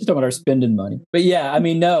 Just talking about our spending money. But yeah, I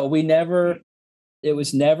mean, no, it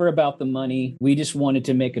was never about the money. We just wanted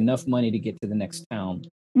to make enough money to get to the next town.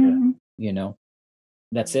 Mhm. You know,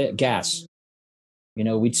 that's it. Gas. You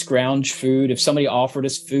know, we'd scrounge food. If somebody offered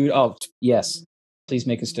us food, oh, yes, please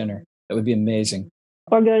make us dinner. That would be amazing.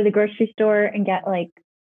 Or go to the grocery store and get like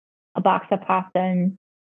a box of pasta and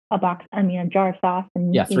a jar of sauce.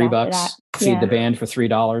 And Yeah, eat off of $3. that. Feed Yeah. the band for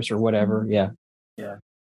 $3 or whatever. Yeah.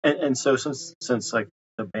 And so since like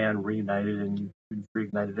the band reunited and you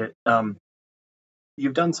reignited it,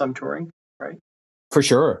 you've done some touring, right? For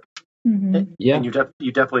sure. Mhm. Yeah. And you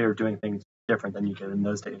definitely are doing things different than you did in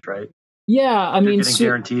those days, right? Yeah. I You're mean, getting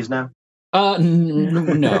guarantees now. No,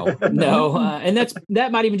 and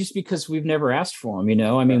that might even just because we've never asked for them. You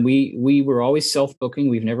know, I mean, we were always self booking.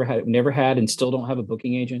 We've never had, and still don't have a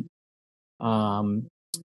booking agent. As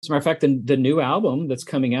a matter of fact, the new album that's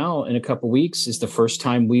coming out in a couple weeks is the first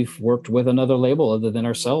time we've worked with another label other than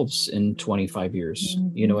ourselves in 25 years.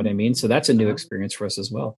 You know what I mean? So that's a new experience for us as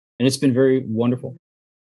well, and it's been very wonderful.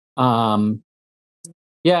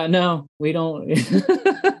 Yeah, no, we don't.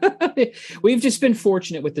 We've just been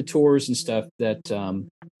fortunate with the tours and stuff that,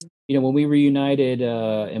 you know, when we reunited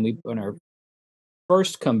and on our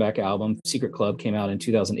first comeback album, Secret Club, came out in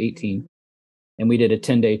 2018, and we did a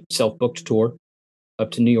 10-day self-booked tour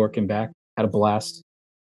up to New York and back, had a blast.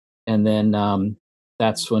 And then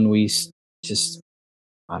that's when we just,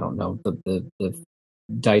 I don't know, the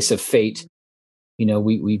dice of fate. You know,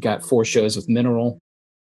 we got 4 shows with Mineral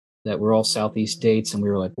that were all Southeast dates, and we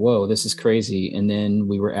were like, whoa, this is crazy. And then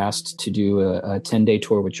we were asked to do a 10-day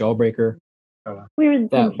tour with Jawbreaker. We were the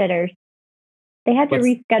pinch hitters. They had to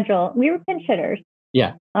reschedule. We were pinch hitters.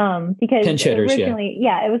 Yeah. Because pinch hitters, originally,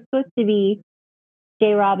 it was supposed to be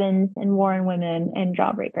Jay Robbins and Warren Women and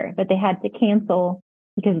Jawbreaker, but they had to cancel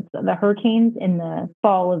because of the hurricanes in the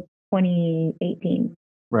fall of 2018.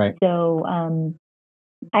 Right. So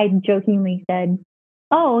I jokingly said,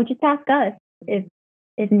 "Oh, just ask us if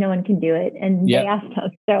no one can do it," and they asked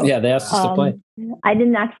us. So yeah, they asked us to play. I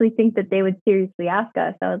didn't actually think that they would seriously ask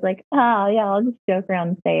us. I was like, "Oh yeah, I'll just joke around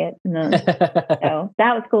and say it." And then, so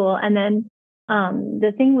that was cool. And then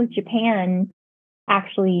the thing with Japan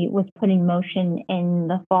actually was put in motion in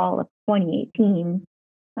the fall of 2018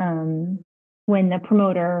 when the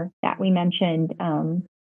promoter that we mentioned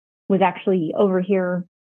was actually over here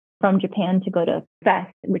from Japan to go to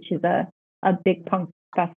Fest, which is a big punk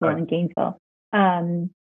festival in Gainesville.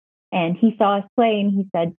 And he saw us play and he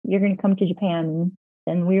said, "You're going to come to Japan." And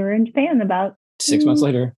then we were in Japan about 6 months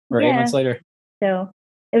later or 8 months later. So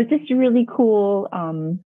it was just really cool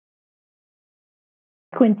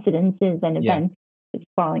coincidences and events just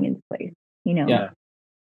falling into place, you know? Yeah.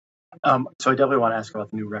 So I definitely want to ask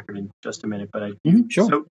about the new record in just a minute, but sure.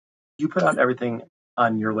 So you put out everything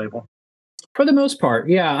on your label? For the most part,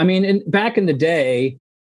 yeah. I mean, back in the day,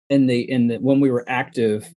 in the when we were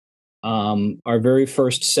active, our very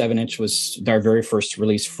first 7-inch was our very first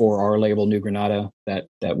release for our label, New Granada, that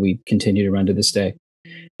we continue to run to this day.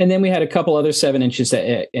 And then we had a couple other 7-inches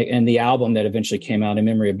and the album that eventually came out, In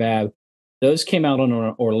Memory of Bab. Those came out on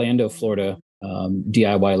an Orlando, Florida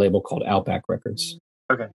DIY label called Outback Records.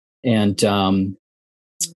 Okay. And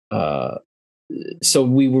so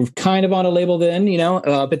we were kind of on a label then, you know,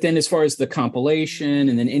 but then as far as the compilation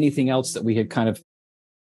and then anything else that we had kind of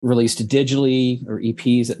released digitally or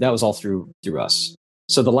EPs, that was all through us.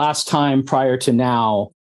 So the last time prior to now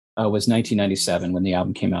was 1997 when the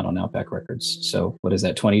album came out on Outback Records. So what is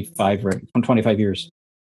that, 25 years,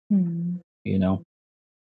 Mm-hmm. you know?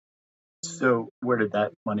 So where did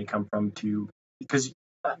that money come from because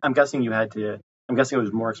I'm guessing it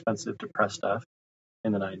was more expensive to press stuff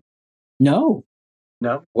in the 90s. No,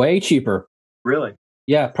 way cheaper. Really?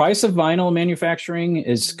 Yeah. Price of vinyl manufacturing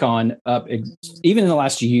has gone up even in the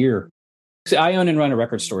last year. See, I own and run a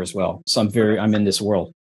record store as well. So I'm in this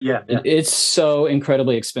world. Yeah. It's so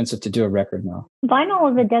incredibly expensive to do a record now. Vinyl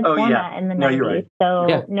was a dead format in the 90s. You're right.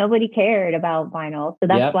 So nobody cared about vinyl. So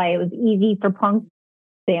that's why it was easy for punk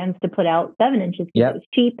bands to put out 7-inches because it was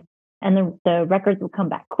cheap and the records would come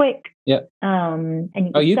back quick. Yeah. And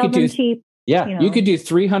you could sell them cheap. Yeah. You know. You could do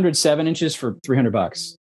 300 7-inches for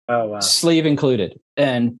 $300. Oh, wow. Sleeve included,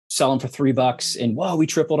 and sell them for $3. And we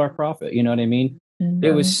tripled our profit. You know what I mean? Mm-hmm.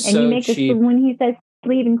 It was so and you make cheap. When he says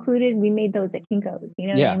sleeve included, we made those at Kinko's. You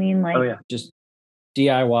know what I mean? Like, just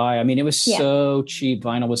DIY. I mean, it was so cheap.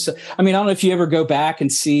 Vinyl was so. I mean, I don't know if you ever go back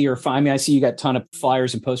and see or find me. I see you got a ton of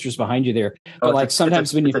flyers and posters behind you there. But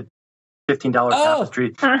sometimes when you, $15 Oh!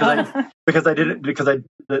 tapestry because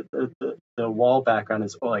the wall background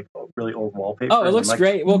is like really old wallpaper. Oh, it and looks I'm like,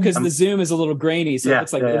 great. Well, because I'm- the zoom is a little grainy, so Yeah, it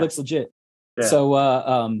looks like yeah, it yeah. looks legit. Yeah.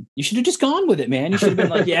 So you should have just gone with it, man. You should have been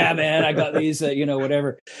like, yeah, man, I got these,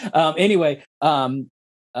 whatever. Anyway, I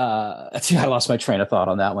lost my train of thought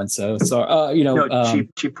on that one. So,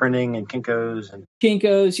 cheap printing and Kinko's and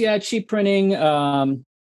Kinko's, yeah, cheap printing. I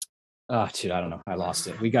don't know. I lost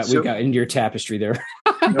it. We got into your tapestry there.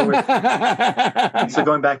 So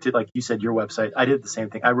going back to, like you said, your website, I did the same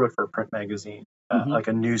thing. I wrote for a print magazine, like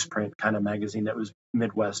a newsprint kind of magazine that was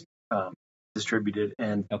Midwest distributed,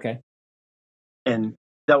 and Okay. and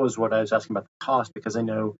that was what I was asking about the cost, because I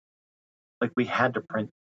know, like, we had to print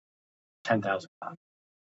 10,000 copies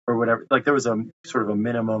or whatever. Like, there was a sort of a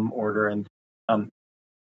minimum order, and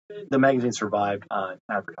the magazine survived on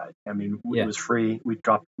advertising. I mean, Yeah. it was free. We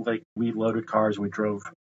loaded cars and we drove.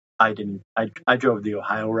 I drove the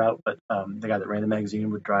Ohio route, but the guy that ran the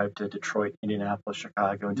magazine would drive to Detroit, Indianapolis,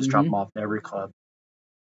 Chicago, and just drop them off in every club.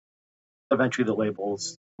 Eventually, the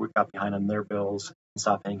labels got behind on their bills and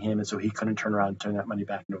stopped paying him, and so he couldn't turn around and turn that money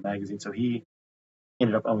back into a magazine. So he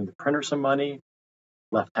ended up owing the printer some money,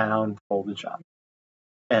 left town, folded shop,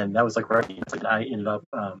 and that was like right. I ended up.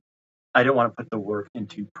 I didn't want to put the work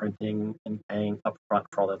into printing and paying upfront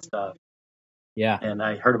for all that stuff. Yeah. And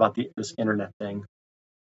I heard about this internet thing,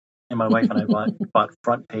 and my wife and I bought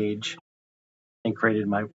Front Page and created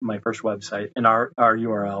my first website. And our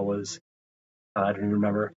URL was, I don't even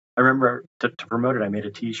remember. I remember to promote it, I made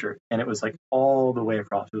a T-shirt, and it was like all the way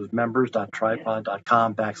across. It was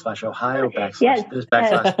members.tripod.com/Ohio Yes. /. It was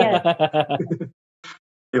That's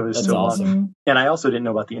so awesome. long. And I also didn't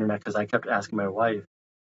know about the internet because I kept asking my wife,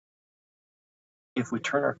 if we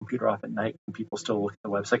turn our computer off at night, can people still look at the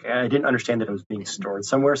website? I didn't understand that it was being stored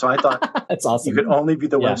somewhere. So I thought That's awesome. you could only view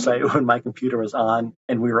the Yeah. website when my computer was on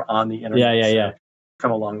and we were on the internet. Yeah. So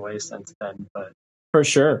come a long way since then. But For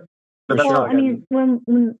sure. that's Well, how I mean, when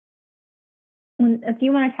if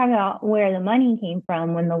you want to talk about where the money came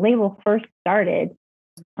from, when the label first started,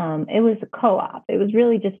 it was a co-op. It was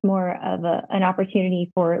really just more of an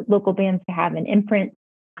opportunity for local bands to have an imprint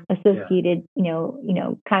associated,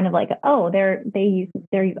 kind of like, they're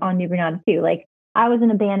on New Granada too. Like, I was in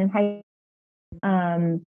a band in high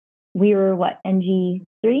school. We were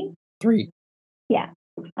NG3? 3. Yeah.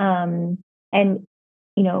 And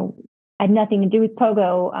had nothing to do with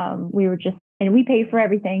Pogo. We were just, and we paid for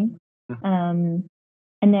everything. And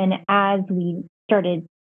then as we started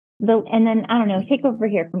and then I don't know, take over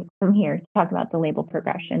here from here to talk about the label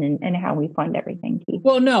progression and how we fund everything, Keith.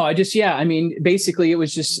 Well, no, I mean, basically it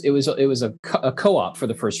was a co-op for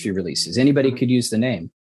the first few releases. Anybody could use the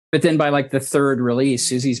name. But then by like the third release,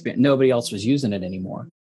 Susie's band, nobody else was using it anymore.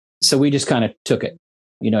 So we just kind of took it.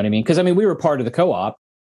 You know what I mean? Because I mean, we were part of the co-op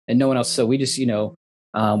and no one else. So we just,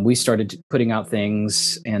 we started putting out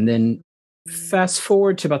things, and then fast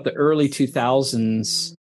forward to about the early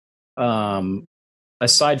 2000s.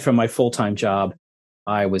 Aside from my full-time job,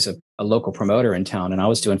 I was a local promoter in town, and I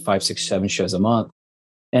was doing 5, 6, 7 shows a month.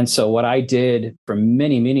 And so what I did for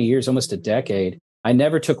many, many years, almost a decade, I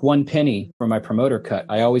never took one penny from my promoter cut.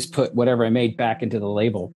 I always put whatever I made back into the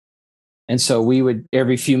label. And so we would,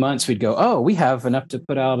 every few months, we'd go, we have enough to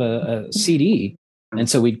put out a CD. And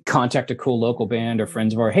so we'd contact a cool local band or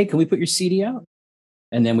friends of ours, hey, can we put your CD out?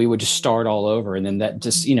 And then we would just start all over. And then that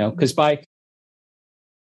just, because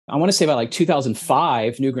I want to say about like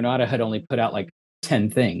 2005, New Granada had only put out like 10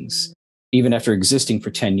 things, even after existing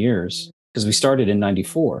for 10 years, because we started in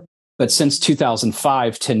 94. But since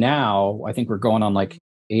 2005 to now, I think we're going on like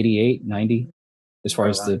 88, 90 as far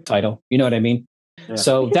as the title. You know what I mean? Yeah.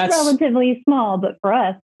 So It's that's relatively small, but for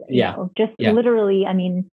us, literally, I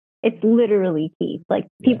mean, it's literally Keith. Like,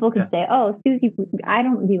 people could say, Susie, I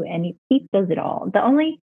don't do any, Keith does it all.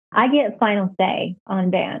 I get final say on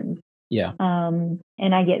bands. Yeah. And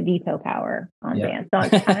I get veto power on bands. So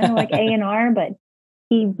it's kind of like A&R, but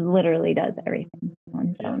he literally does everything on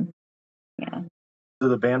his own. Yeah. So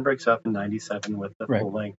the band breaks up in 97 with the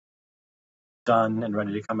full length done and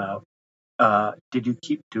ready to come out. Did you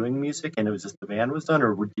keep doing music and it was just the band was done,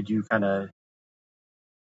 or did you kind of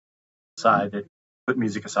decide to put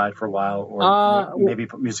music aside for a while, or maybe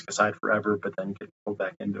put music aside forever, but then get pulled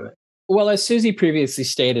back into it? Well, as Susie previously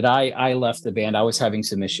stated, I left the band. I was having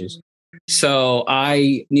some issues. So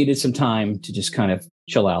I needed some time to just kind of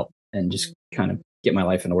chill out and just kind of get my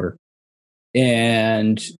life in order.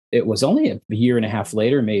 And it was only a year and a half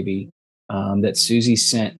later, maybe, that Susie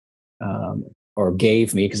sent or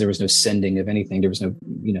gave me, because there was no sending of anything. There was no,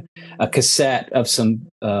 a cassette of some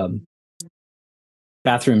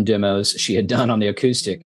bathroom demos she had done on the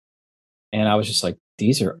acoustic. And I was just like,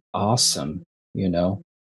 these are awesome, you know.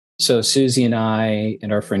 So Susie and I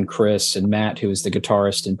and our friend Chris and Matt, who was the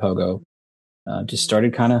guitarist in Pogo, just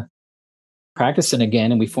started kind of practicing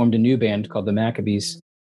again, and we formed a new band called the Maccabees,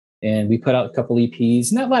 and we put out a couple EPs,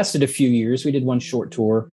 and that lasted a few years. We did one short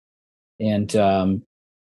tour, and so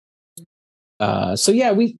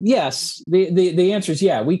yeah, the answer is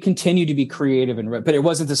yeah, we continue to be creative but it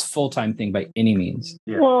wasn't this full-time thing by any means.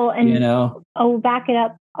 Yeah. Well, and You know, I'll back it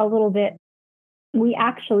up a little bit. We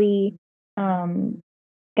actually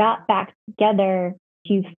got back together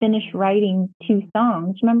to finish writing 2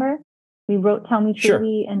 songs. Remember? We wrote "Tell Me Sure.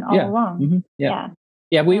 Truly" and "All Yeah. Along." Mhm.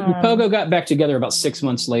 Yeah, we Pogo got back together about 6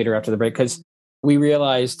 months later after the break because we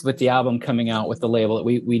realized with the album coming out with the label that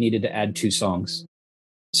we needed to add 2 songs.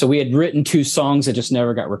 So we had written 2 songs that just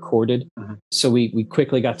never got recorded. Mhm. So we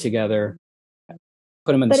quickly got together,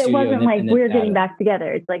 put them in the But it studio. wasn't and then- like and then we're added getting it. back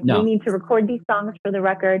together. It's like No. we need to record these songs for the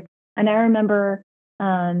record. And I remember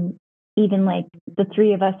even like the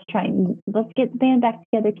 3 of us trying, let's get the band back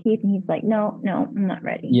together, Keith. And he's like, no, I'm not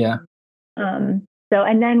ready. Yeah, So,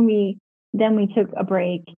 and then we took a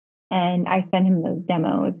break and I sent him those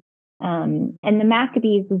demos. And the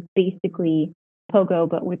Maccabees was basically Pogo,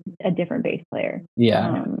 but with a different bass player.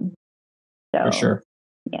 yeah, So, for sure.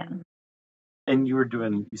 Yeah. And you were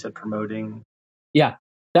doing, you said promoting.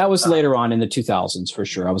 That was later on in the 2000s for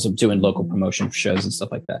sure. I was doing local promotion for shows and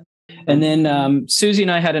stuff like that. And then Susie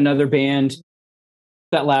and I had another band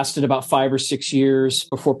that lasted about 5 or 6 years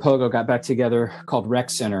before Pogo got back together called Rec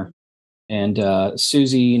Center. And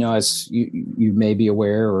Susie, you know, as you may be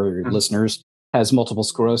aware or listeners, has multiple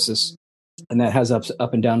sclerosis, and that has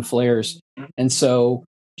up and down flares. And so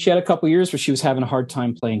she had a couple years where she was having a hard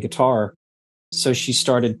time playing guitar. So she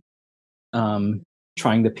started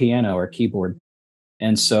trying the piano or keyboard.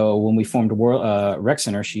 And so when we formed Rec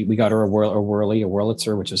Center, we got her a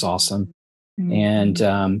Wurlitzer, which was awesome. Mm-hmm.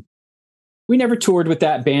 And we never toured with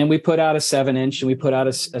that band. We put out a 7-inch and we put out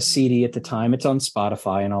a CD at the time. It's on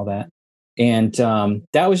Spotify and all that. And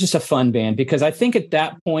that was just a fun band because I think at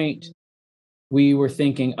that point we were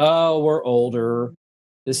thinking, oh, we're older.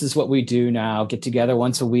 This is what we do now. Get together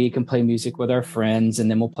once a week and play music with our friends. And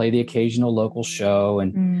then we'll play the occasional local show.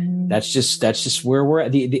 And that's just where we're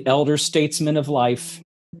at, the elder statesman of life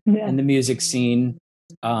in the music scene.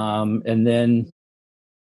 And then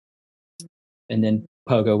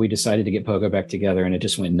Pogo, we decided to get Pogo back together and it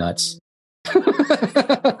just went nuts.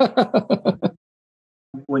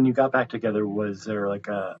 When you got back together, was there an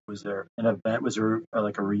event? Was there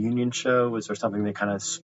like a reunion show? Was there something that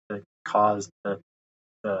caused the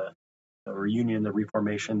reunion, the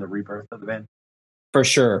reformation, the rebirth of the band? For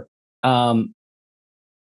sure. Yeah,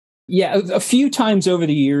 a few times over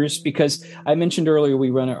the years, because I mentioned earlier we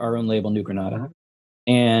run our own label, New Granada.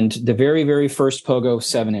 And the very, very first Pogo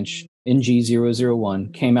 7-inch,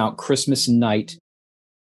 NG001, came out Christmas night,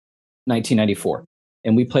 1994.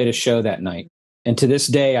 And we played a show that night. And to this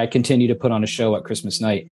day, I continue to put on a show at Christmas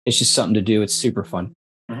night. It's just something to do. It's super fun.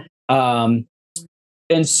 And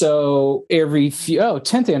so every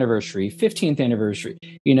 10th anniversary, 15th anniversary,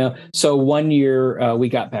 you know, so one year we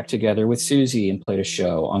got back together with Susie and played a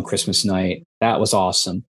show on Christmas night. That was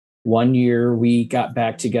awesome. One year we got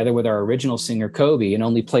back together with our original singer, Kobe, and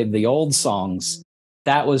only played the old songs.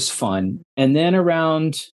 That was fun. And then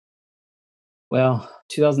around,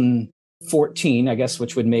 2014, I guess,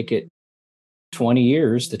 which would make it 20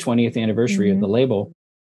 years, the 20th anniversary of the label,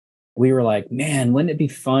 we were like, man, wouldn't it be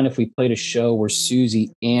fun if we played a show where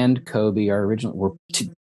Susie and Kobe, our original,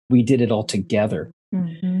 we did it all together.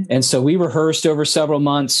 And so we rehearsed over several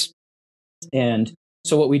months. And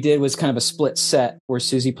so what we did was kind of a split set where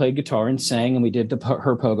Susie played guitar and sang, and we did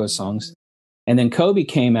her Pogo songs. And then Kobe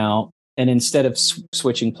came out, and instead of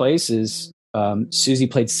switching places, Susie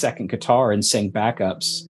played second guitar and sang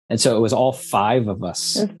backups. And so it was all 5 of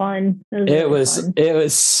us. It was fun. It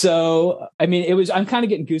was so, I mean, I'm kind of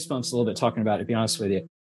getting goosebumps a little bit talking about it, to be honest with you.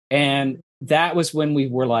 And that was when we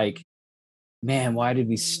were like, man, why did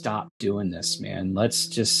we stop doing this, man?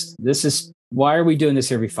 Why are we doing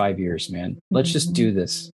this every 5 years, man? Let's just do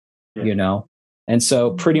this, you know? And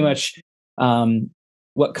so pretty much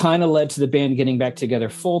what kind of led to the band getting back together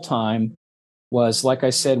full time was, like I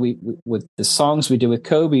said, we with the songs we did with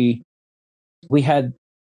Kobe, we had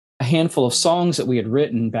a handful of songs that we had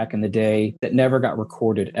written back in the day that never got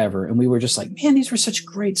recorded ever. And we were just like, man, these were such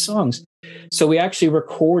great songs. So we actually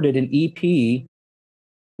recorded an EP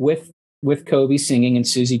with Kobe singing and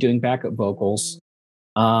Susie doing backup vocals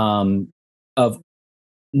of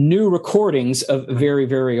new recordings of very,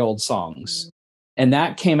 very old songs. And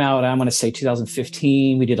that came out, I'm going to say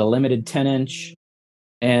 2015. We did a limited 10-inch.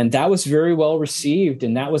 And that was very well received.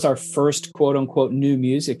 And that was our first quote unquote new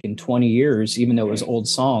music in 20 years, even though it was old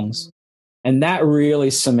songs. And that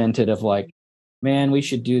really cemented of like, man, we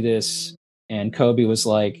should do this. And Kobe was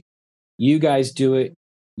like, you guys do it.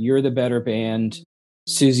 You're the better band.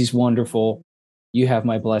 Susie's wonderful. You have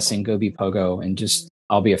my blessing. Go be Pogo. And just,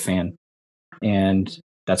 I'll be a fan. And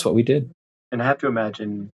that's what we did. And I have to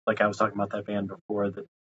imagine, like I was talking about that band before that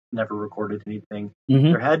never recorded anything.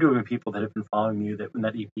 Mhm. There had to have been people that have been following you that when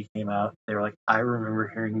that EP came out, they were like, I remember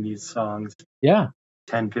hearing these songs Yeah.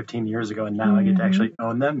 10, 15 years ago, and now I get to Mhm. actually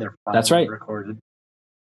own them. They're finally That's right. recorded.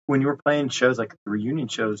 When you were playing shows like the reunion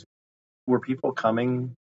shows, were people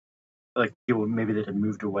coming, like people maybe that had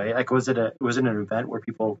moved away? Like was it an event where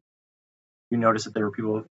people, you noticed that there were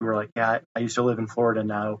people who were like, yeah, I used to live in Florida,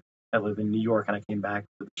 now I live in New York and I came back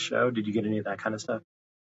for the show? Did you get any of that kind of stuff?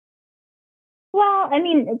 Well, I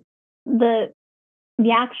mean, the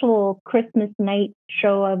actual Christmas night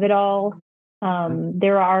show of it all,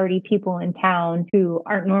 there are already people in town who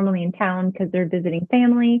aren't normally in town because they're visiting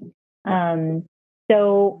family.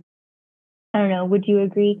 So I don't know. Would you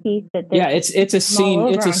agree, Keith? That Yeah, it's a scene.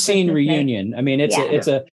 over It's a on scene Christmas night. reunion. I mean, it's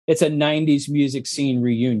Yeah. a 90s music scene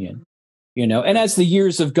reunion. You know, and as the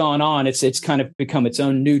years have gone on, it's kind of become its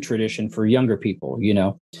own new tradition for younger people. You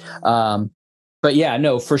know, but yeah,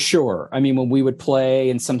 no, for sure. I mean, when we would play,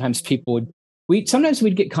 and sometimes people would. Sometimes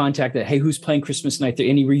we'd get contacted. Hey, who's playing Christmas night? There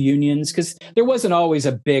any reunions? Because there wasn't always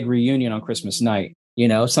a big reunion on Christmas night. You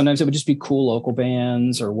know, sometimes it would just be cool local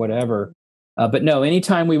bands or whatever. But no,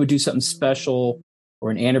 anytime we would do something special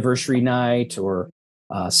or an anniversary night or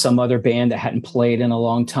some other band that hadn't played in a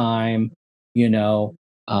long time, that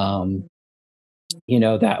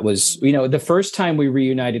was, the first time we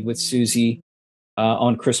reunited with Susie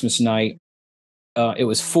on Christmas night, it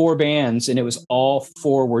was 4 bands, and it was all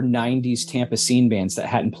 4 were 90s Tampa scene bands that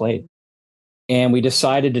hadn't played. And we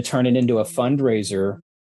decided to turn it into a fundraiser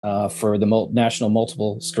for the National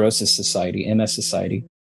Multiple Sclerosis Society, MS Society.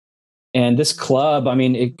 And this club, I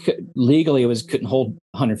mean, legally couldn't hold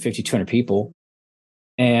 150, 200 people.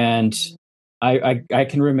 And I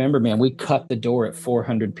can remember, man, we cut the door at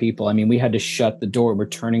 400 people. I mean, we had to shut the door. We're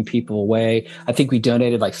turning people away. I think we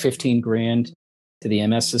donated like $15,000 to the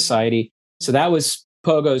MS Society. So that was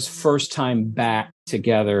Pogo's first time back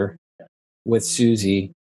together with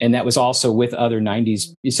Susie. And that was also with other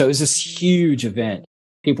 90s. So it was this huge event.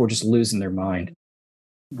 People were just losing their mind.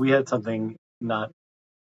 We had something not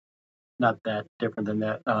that different than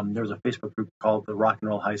that. There was a Facebook group called the Rock and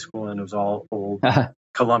Roll High School, and it was all old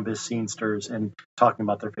Columbus scenesters and talking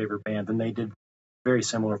about their favorite bands. And they did very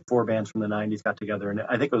similar. 4 bands from the 90s got together. And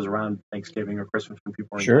I think it was around Thanksgiving or Christmas when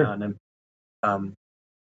people were Sure. in town. And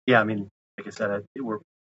I mean, like I said, we're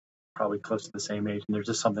probably close to the same age. And there's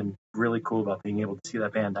just something really cool about being able to see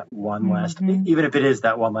that band that one last, even if it is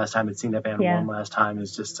that one last time, and seeing that band one last time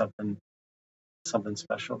is just something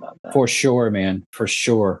special about that. For sure, man. For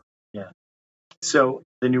sure. Yeah. So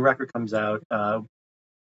the new record comes out. I'm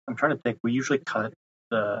trying to think. We usually cut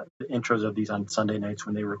the intros of these on Sunday nights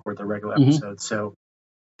when they record their regular episodes. So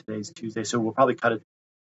today's Tuesday. So we'll probably cut it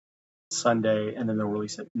Sunday, and then they'll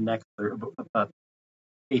release it next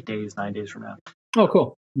 8 days, 9 days from now. Oh,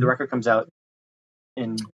 cool. The record comes out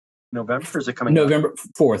in November, or is it coming November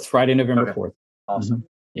 4th, Friday, November 4th. Awesome. Mm-hmm.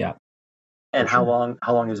 Yeah. And how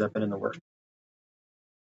long has that been in the works?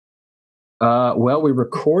 Well, we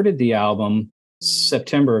recorded the album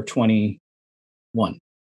September of 21.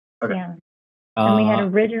 Okay. Yeah. And we had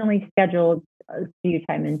originally scheduled a studio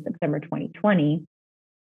time in September 2020.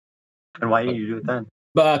 And why didn't you do it then?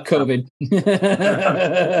 COVID.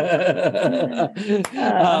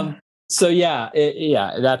 So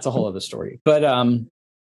that's a whole other story. But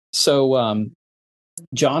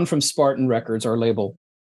John from Spartan Records, our label,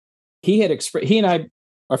 he and I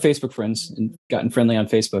are Facebook friends and gotten friendly on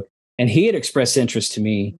Facebook, and he had expressed interest to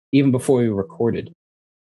me even before we recorded.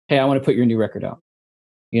 Hey, I want to put your new record out.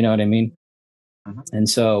 You know what I mean? Mm-hmm. And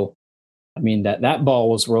so, I mean, that ball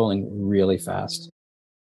was rolling really fast.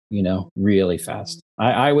 Really fast.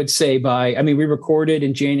 I would say we recorded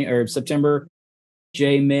in January or September,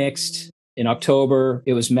 Jay mixed in October,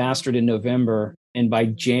 it was mastered in November, and by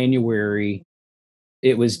January,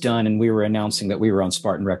 it was done, and we were announcing that we were on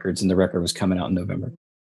Spartan Records, and the record was coming out in November.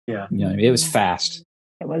 Yeah. It was fast.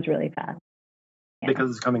 It was really fast. Yeah. Because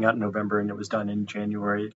it's coming out in November and it was done in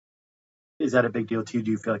January. Is that a big deal to you?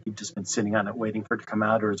 Do you feel like you've just been sitting on it waiting for it to come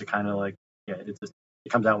out, or is it kind of like, it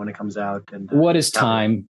comes out when it comes out? And what is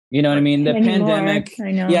time? You know what I mean? The pandemic.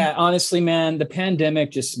 I know. Yeah, honestly, man, the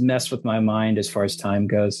pandemic just messed with my mind as far as time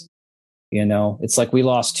goes. It's like we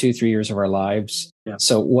lost 2-3 years of our lives. Yeah.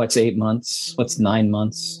 So what's 8 months? What's 9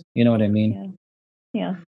 months? You know what I mean?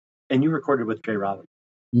 Yeah. And you recorded with Jay Robbins.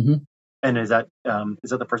 Mm-hmm. And is that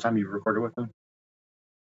the first time you recorded with him?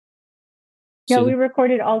 Yeah, we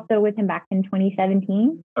recorded also with him back in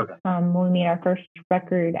 2017. Okay. When we made our first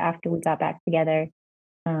record after we got back together.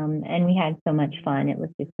 And we had so much fun. It was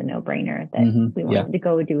just a no-brainer that we wanted to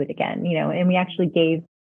go do it again, and we actually gave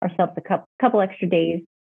ourselves a couple extra days,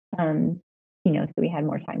 so we had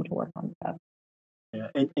more time to work on stuff. Yeah.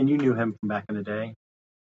 And you knew him from back in the day?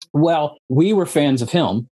 Well, we were fans of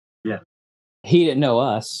him. Yeah. He didn't know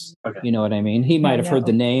us. Okay. You know what I mean? He might have heard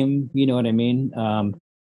the name, you know what I mean?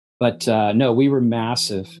 But no, we were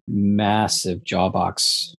massive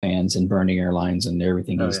Jawbox fans and Burning Airlines and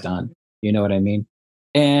everything he's done. You know what I mean?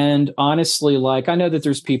 And honestly, like, I know that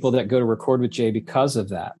there's people that go to record with Jay because of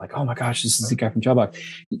that. Like, oh my gosh, this is the guy from Jawbox.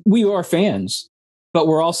 We are fans, but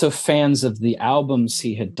we're also fans of the albums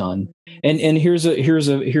he had done. And here's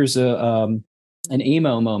an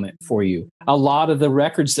emo moment for you. A lot of the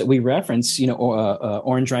records that we reference,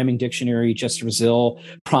 Orange Rhyming Dictionary, Just Brazil,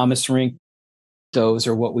 Promise Ring, those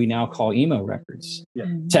are what we now call emo records. Yeah.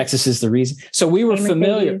 Texas is the reason. So we were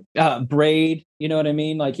familiar. Braid, you know what I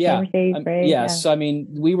mean? Like, yeah. Braid, So, I mean,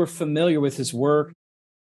 we were familiar with his work.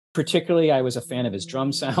 Particularly, I was a fan of his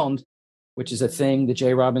drum sound, which is a thing. The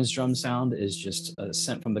Jay Robbins drum sound is just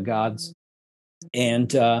sent from the gods.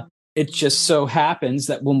 And it just so happens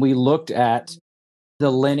that when we looked at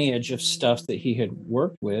the lineage of stuff that he had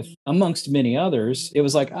worked with, amongst many others, it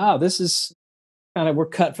was like, this is kind of, we're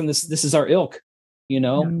cut from this. This is our ilk.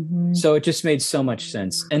 So it just made so much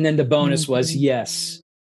sense. And then the bonus was, yes,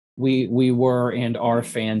 we were and are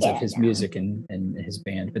fans of his music and his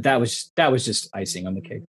band. But that was just icing on the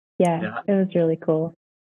cake. Yeah, it was really cool.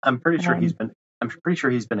 I'm pretty sure he's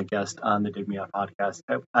been a guest on the Dig Me Out podcast.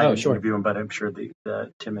 I didn't interview him, but I'm sure the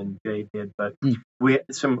Tim and Jay did. But we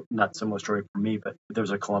not similar story for me, but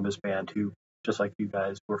there's a Columbus band who, just like you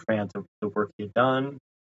guys, were fans of the work he had done.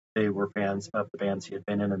 They were fans of the bands he had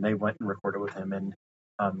been in, and they went and recorded with him. And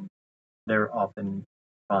they're often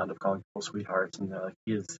fond of calling people sweethearts, and they're like,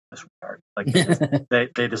 he is a sweetheart. Like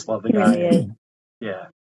they just love the guy. Really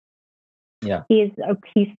Yeah. He's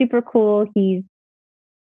super cool. He's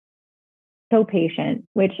so patient,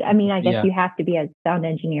 which I mean, I guess you have to be as a sound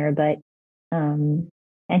engineer, but and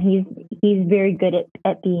he's very good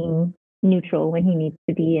at being neutral when he needs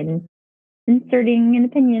to be and inserting an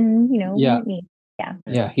opinion. When it needs.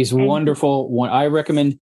 Yeah, he's wonderful. I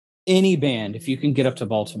recommend any band, if you can get up to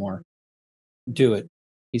Baltimore, do it.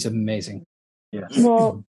 He's amazing. Yeah.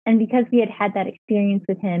 Well, and because we had that experience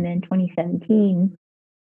with him in 2017,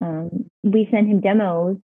 we sent him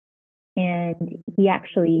demos, and he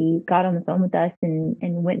actually got on the phone with us and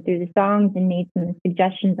went through the songs and made some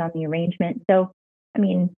suggestions on the arrangement. So, I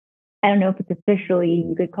mean, I don't know if it's officially,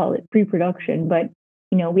 you could call it pre-production, but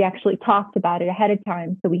we actually talked about it ahead of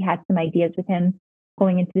time. So we had some ideas with him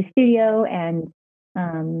going into the studio, and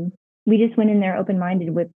we just went in there open-minded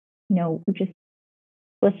with,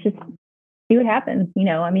 let's just see what happens.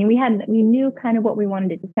 I mean, we knew kind of what we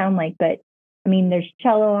wanted it to sound like, but I mean, there's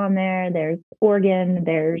cello on there, there's organ,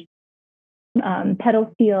 there's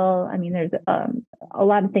pedal steel. I mean, there's a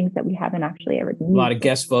lot of things that we haven't actually ever done. A lot of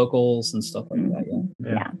guest vocals and stuff like that.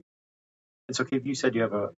 Yeah. And so, Keith, you said you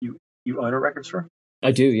have you own a record store?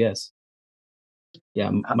 I do, yes. Yeah,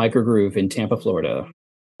 Microgroove in Tampa, Florida.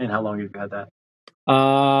 And how long have you had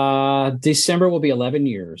that? December will be 11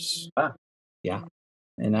 years. Wow. Yeah.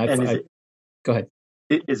 Go ahead.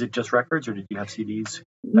 Is it just records, or did you have CDs?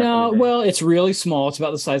 No, well, it's really small. It's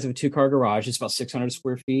about the size of a 2-car garage. It's about 600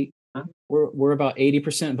 square feet. Huh? We're about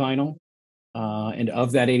 80% vinyl. And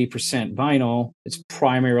of that 80% vinyl, it's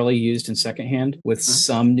primarily used in secondhand with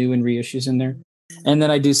some new and reissues in there. And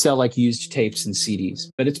then I do sell like used tapes and CDs,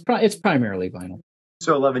 but it's primarily vinyl.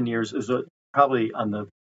 So 11 years is probably on the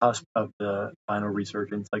cusp of the vinyl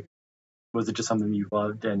resurgence. Like, was it just something you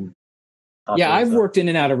loved and? I've worked in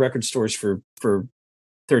and out of record stores for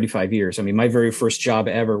 35 years. I mean, my very first job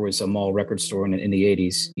ever was a mall record store in the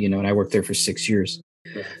 80s, and I worked there for 6 years.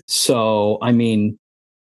 Yeah. So, I mean,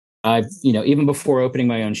 even before opening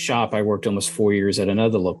my own shop, I worked almost 4 years at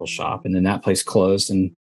another local shop, and then that place closed.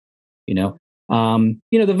 And, the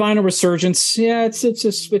vinyl resurgence,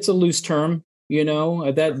 it's a loose term,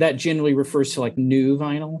 that generally refers to like new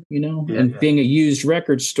vinyl, being a used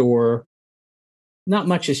record store, not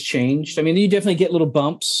much has changed. I mean, you definitely get little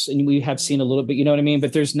bumps, and we have seen a little bit, you know what I mean?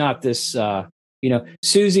 But there's not this,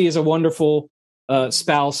 Susie is a wonderful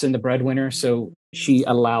spouse and the breadwinner, so she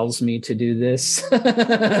allows me to do this.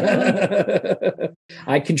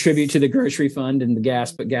 I contribute to the grocery fund and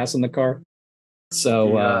put gas in the car.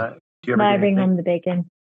 So, do you ever bring home the bacon?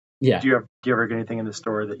 Yeah. Do you ever get anything in the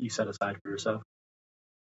store that you set aside for yourself?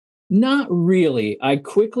 Not really. I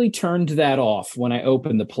quickly turned that off when I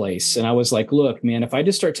opened the place. And I was like, look, man, if I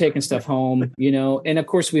just start taking stuff home, and of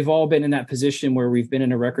course, we've all been in that position where we've been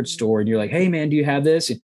in a record store and you're like, hey, man, do you have this?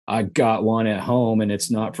 I got one at home and it's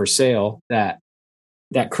not for sale. That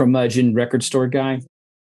curmudgeon record store guy.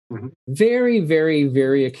 Mm-hmm. Very, very,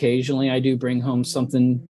 very occasionally, I do bring home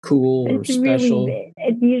something cool or special.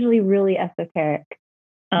 It's usually really esoteric.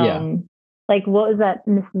 Yeah. Like, what was that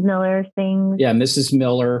Mrs. Miller thing? Yeah, Mrs.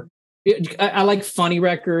 Miller. I like funny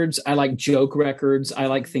records. I like joke records. I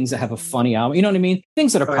like things that have a funny album. You know what I mean?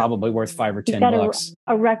 Things that are probably worth $5 or $10.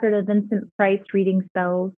 A record of Vincent Price reading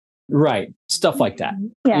spells. Right. Stuff like that.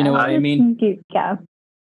 Yeah. You know what I mean? Yeah.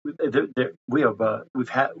 We've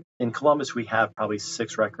had in Columbus, we have probably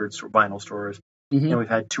 6 records or vinyl stores, and we've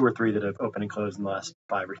had 2 or 3 that have opened and closed in the last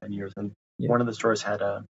 5 or 10 years. And one of the stores had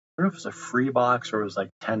I don't know if it was a free box or it was like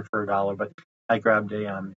 10 for $1, but I grabbed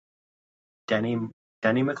a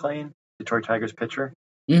Denny McLein, Detroit Tigers pitcher,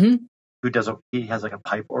 who he has like a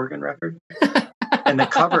pipe organ record. And the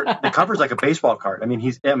cover's like a baseball card. I mean,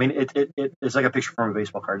 it's like a picture from a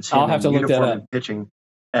baseball card. It's I'll have to look that up. Pitching,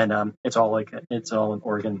 and it's all an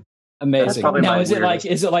organ. Amazing. Now, is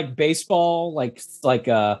it like baseball, like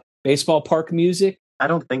baseball park music? I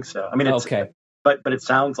don't think so. I mean, it's okay, but it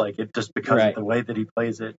sounds like it just because of the way that he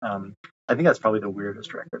plays it. I think that's probably the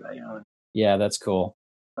weirdest record I own. Yeah, that's cool.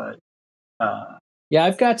 But yeah,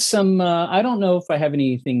 I've got some. I don't know if I have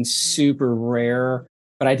anything super rare,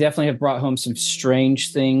 but I definitely have brought home some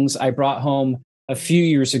strange things. I brought home a few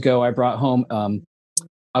years ago. I brought home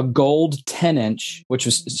a gold 10-inch, which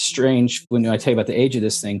was strange when I tell you about the age of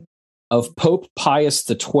this thing, of Pope Pius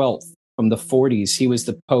XII from the 40s. He was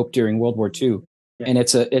the Pope during World War II, and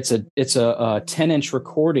it's a 10-inch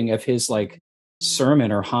recording of his like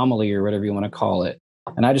sermon or homily or whatever you want to call it.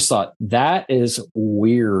 And I just thought that is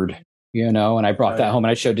weird, and I brought that home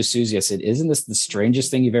and I showed to Susie. I said, "Isn't this the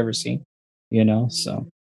strangest thing you've ever seen?" So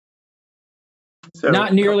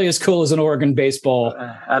not nearly as cool as an organ baseball.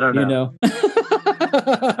 I don't know.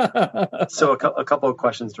 So a couple of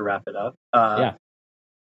questions to wrap it up.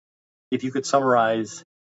 If you could summarize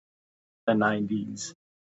the 90s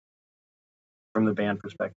from the band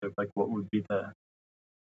perspective, like what would be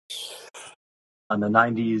on the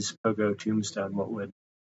 90s Pogo tombstone, what would?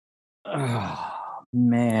 Oh,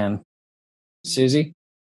 man. Susie?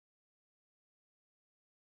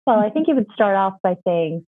 Well, I think you would start off by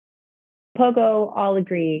saying Pogo all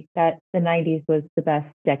agree that the 90s was the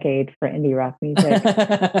best decade for indie rock music.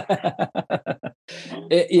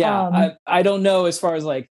 I don't know as far as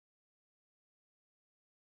like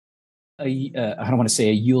I don't want to say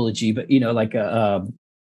a eulogy, but like a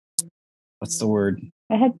what's the word?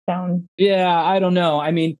 A headstone. Yeah, I don't know.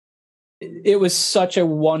 I mean, it was such a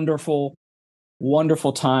wonderful,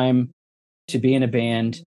 wonderful time to be in a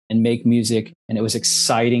band and make music, and it was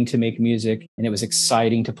exciting to make music, and it was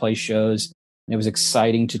exciting to play shows, and it was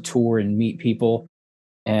exciting to tour and meet people,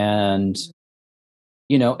 and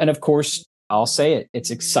and of course, I'll say it,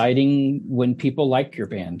 it's exciting when people like your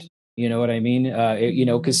band. You know what I mean?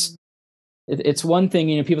 Because it's one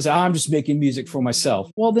thing, people say, I'm just making music for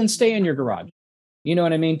myself. Well, then stay in your garage. You know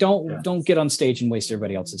what I mean? Don't get on stage and waste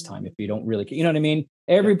everybody else's time if you don't really, you know what I mean?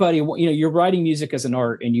 Everybody, you're writing music as an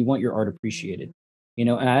art and you want your art appreciated,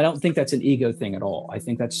 and I don't think that's an ego thing at all. I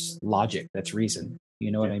think that's logic. That's reason.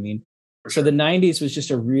 You know what I mean? So the 90s was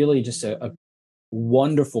just a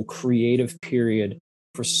wonderful creative period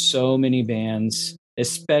for so many bands,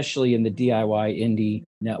 especially in the DIY indie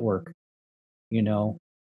network.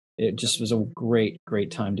 It just was a great,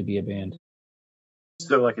 great time to be a band.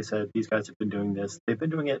 So like I said, these guys have been doing this. They've been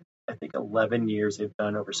doing it, I think, 11 years. They've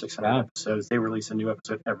done over 600 episodes. They release a new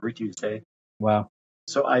episode every Tuesday. Wow.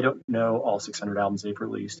 So I don't know all 600 albums they've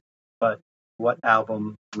released, but what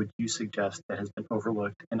album would you suggest that has been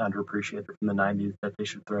overlooked and underappreciated from the 90s that they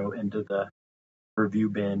should throw into the review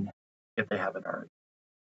bin if they haven't already?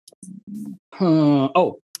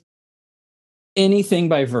 Anything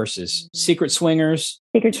by Versus. Secret Swingers.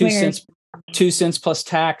 2 cents plus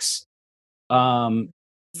tax.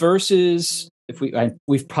 Versus,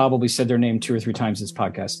 we've probably said their name 2 or 3 times this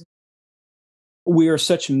podcast. We are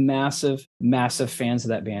such massive, massive fans of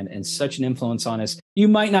that band and such an influence on us. You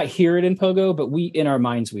might not hear it in Pogo, but in our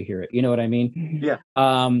minds, we hear it. You know what I mean? Yeah.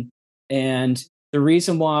 And the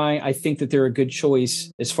reason why I think that they're a good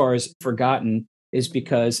choice as far as Forgotten is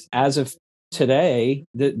because as of today,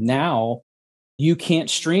 now you can't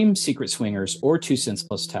stream Secret Swingers or 2 cents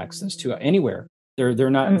plus tax. Those two anywhere. They're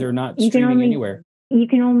not streaming anywhere. You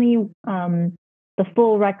can only the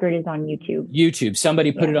full record is on YouTube.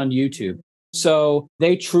 Somebody put it on YouTube. So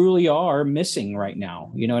they truly are missing right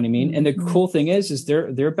now. You know what I mean? And the cool thing is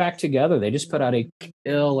they're back together. They just put out a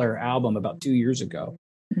killer album about 2 years ago,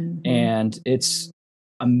 and it's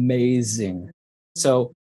amazing.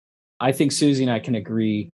 So I think Susie and I can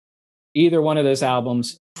agree. Either one of those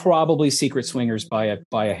albums, probably Secret Swingers by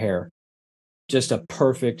a hair. Just a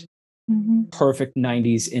perfect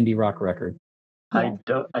 90s indie rock record. I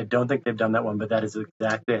don't think they've done that one, but that is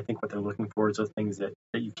exactly, I think, what they're looking for is those things that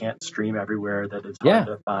you can't stream everywhere, that is hard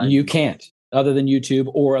to find. You can't, other than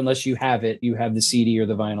YouTube, or unless you have it, you have the CD or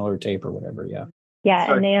the vinyl or tape or whatever. Yeah. Yeah,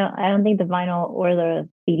 Sorry. and I don't think the vinyl or the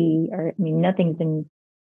CD, nothing's been.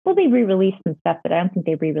 Well, they re-released some stuff, but I don't think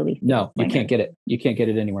they re-released. No, you can't get it. You can't get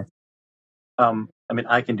it anywhere.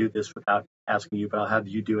 I can do this without asking you, but I'll have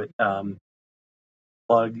you do it.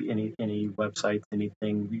 Plug any websites,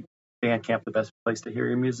 anything. Bandcamp, the best place to hear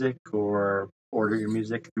your music, or order your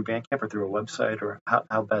music through Bandcamp or through a website, or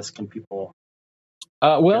how best can people?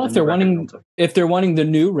 Well, if they're wanting the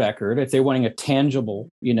new record, if they're wanting a tangible,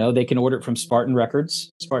 they can order it from Spartan Records,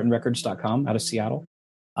 SpartanRecords.com out of Seattle.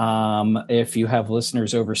 If you have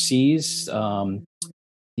listeners overseas, the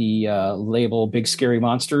label Big Scary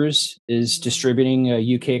Monsters is distributing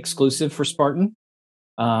a UK exclusive for Spartan.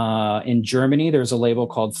 In Germany, there's a label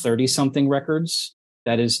called 30 Something Records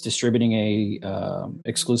that is distributing a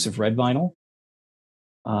exclusive red vinyl.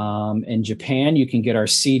 In Japan, you can get our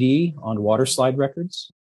CD on Waterslide Records.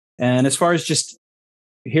 And as far as just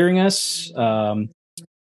hearing us,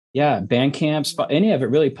 Bandcamp, any of it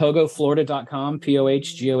really, PogoFlorida.com,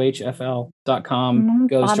 POHGOHFL.com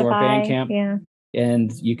goes to our Bandcamp. Yeah.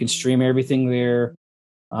 And you can stream everything there.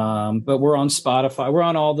 But we're on Spotify. We're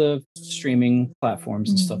on all the streaming platforms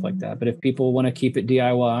and stuff like that. But if people want to keep it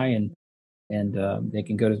DIY and they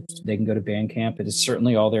can go to Bandcamp, it is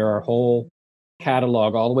certainly all there. Our whole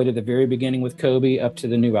catalog, all the way to the very beginning with Kobe up to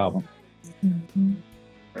the new album.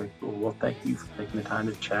 Very cool. Well, thank you for taking the time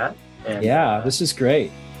to chat. And, this is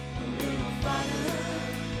great.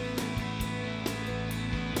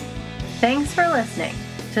 Thanks for listening.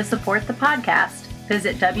 To support the podcast,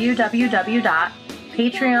 visit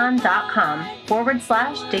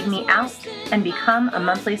www.patreon.com/digmeout and become a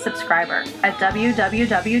monthly subscriber at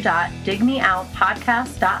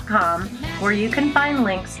www.digmeoutpodcast.com, where you can find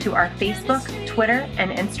links to our Facebook, Twitter,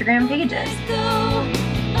 and Instagram pages. Go.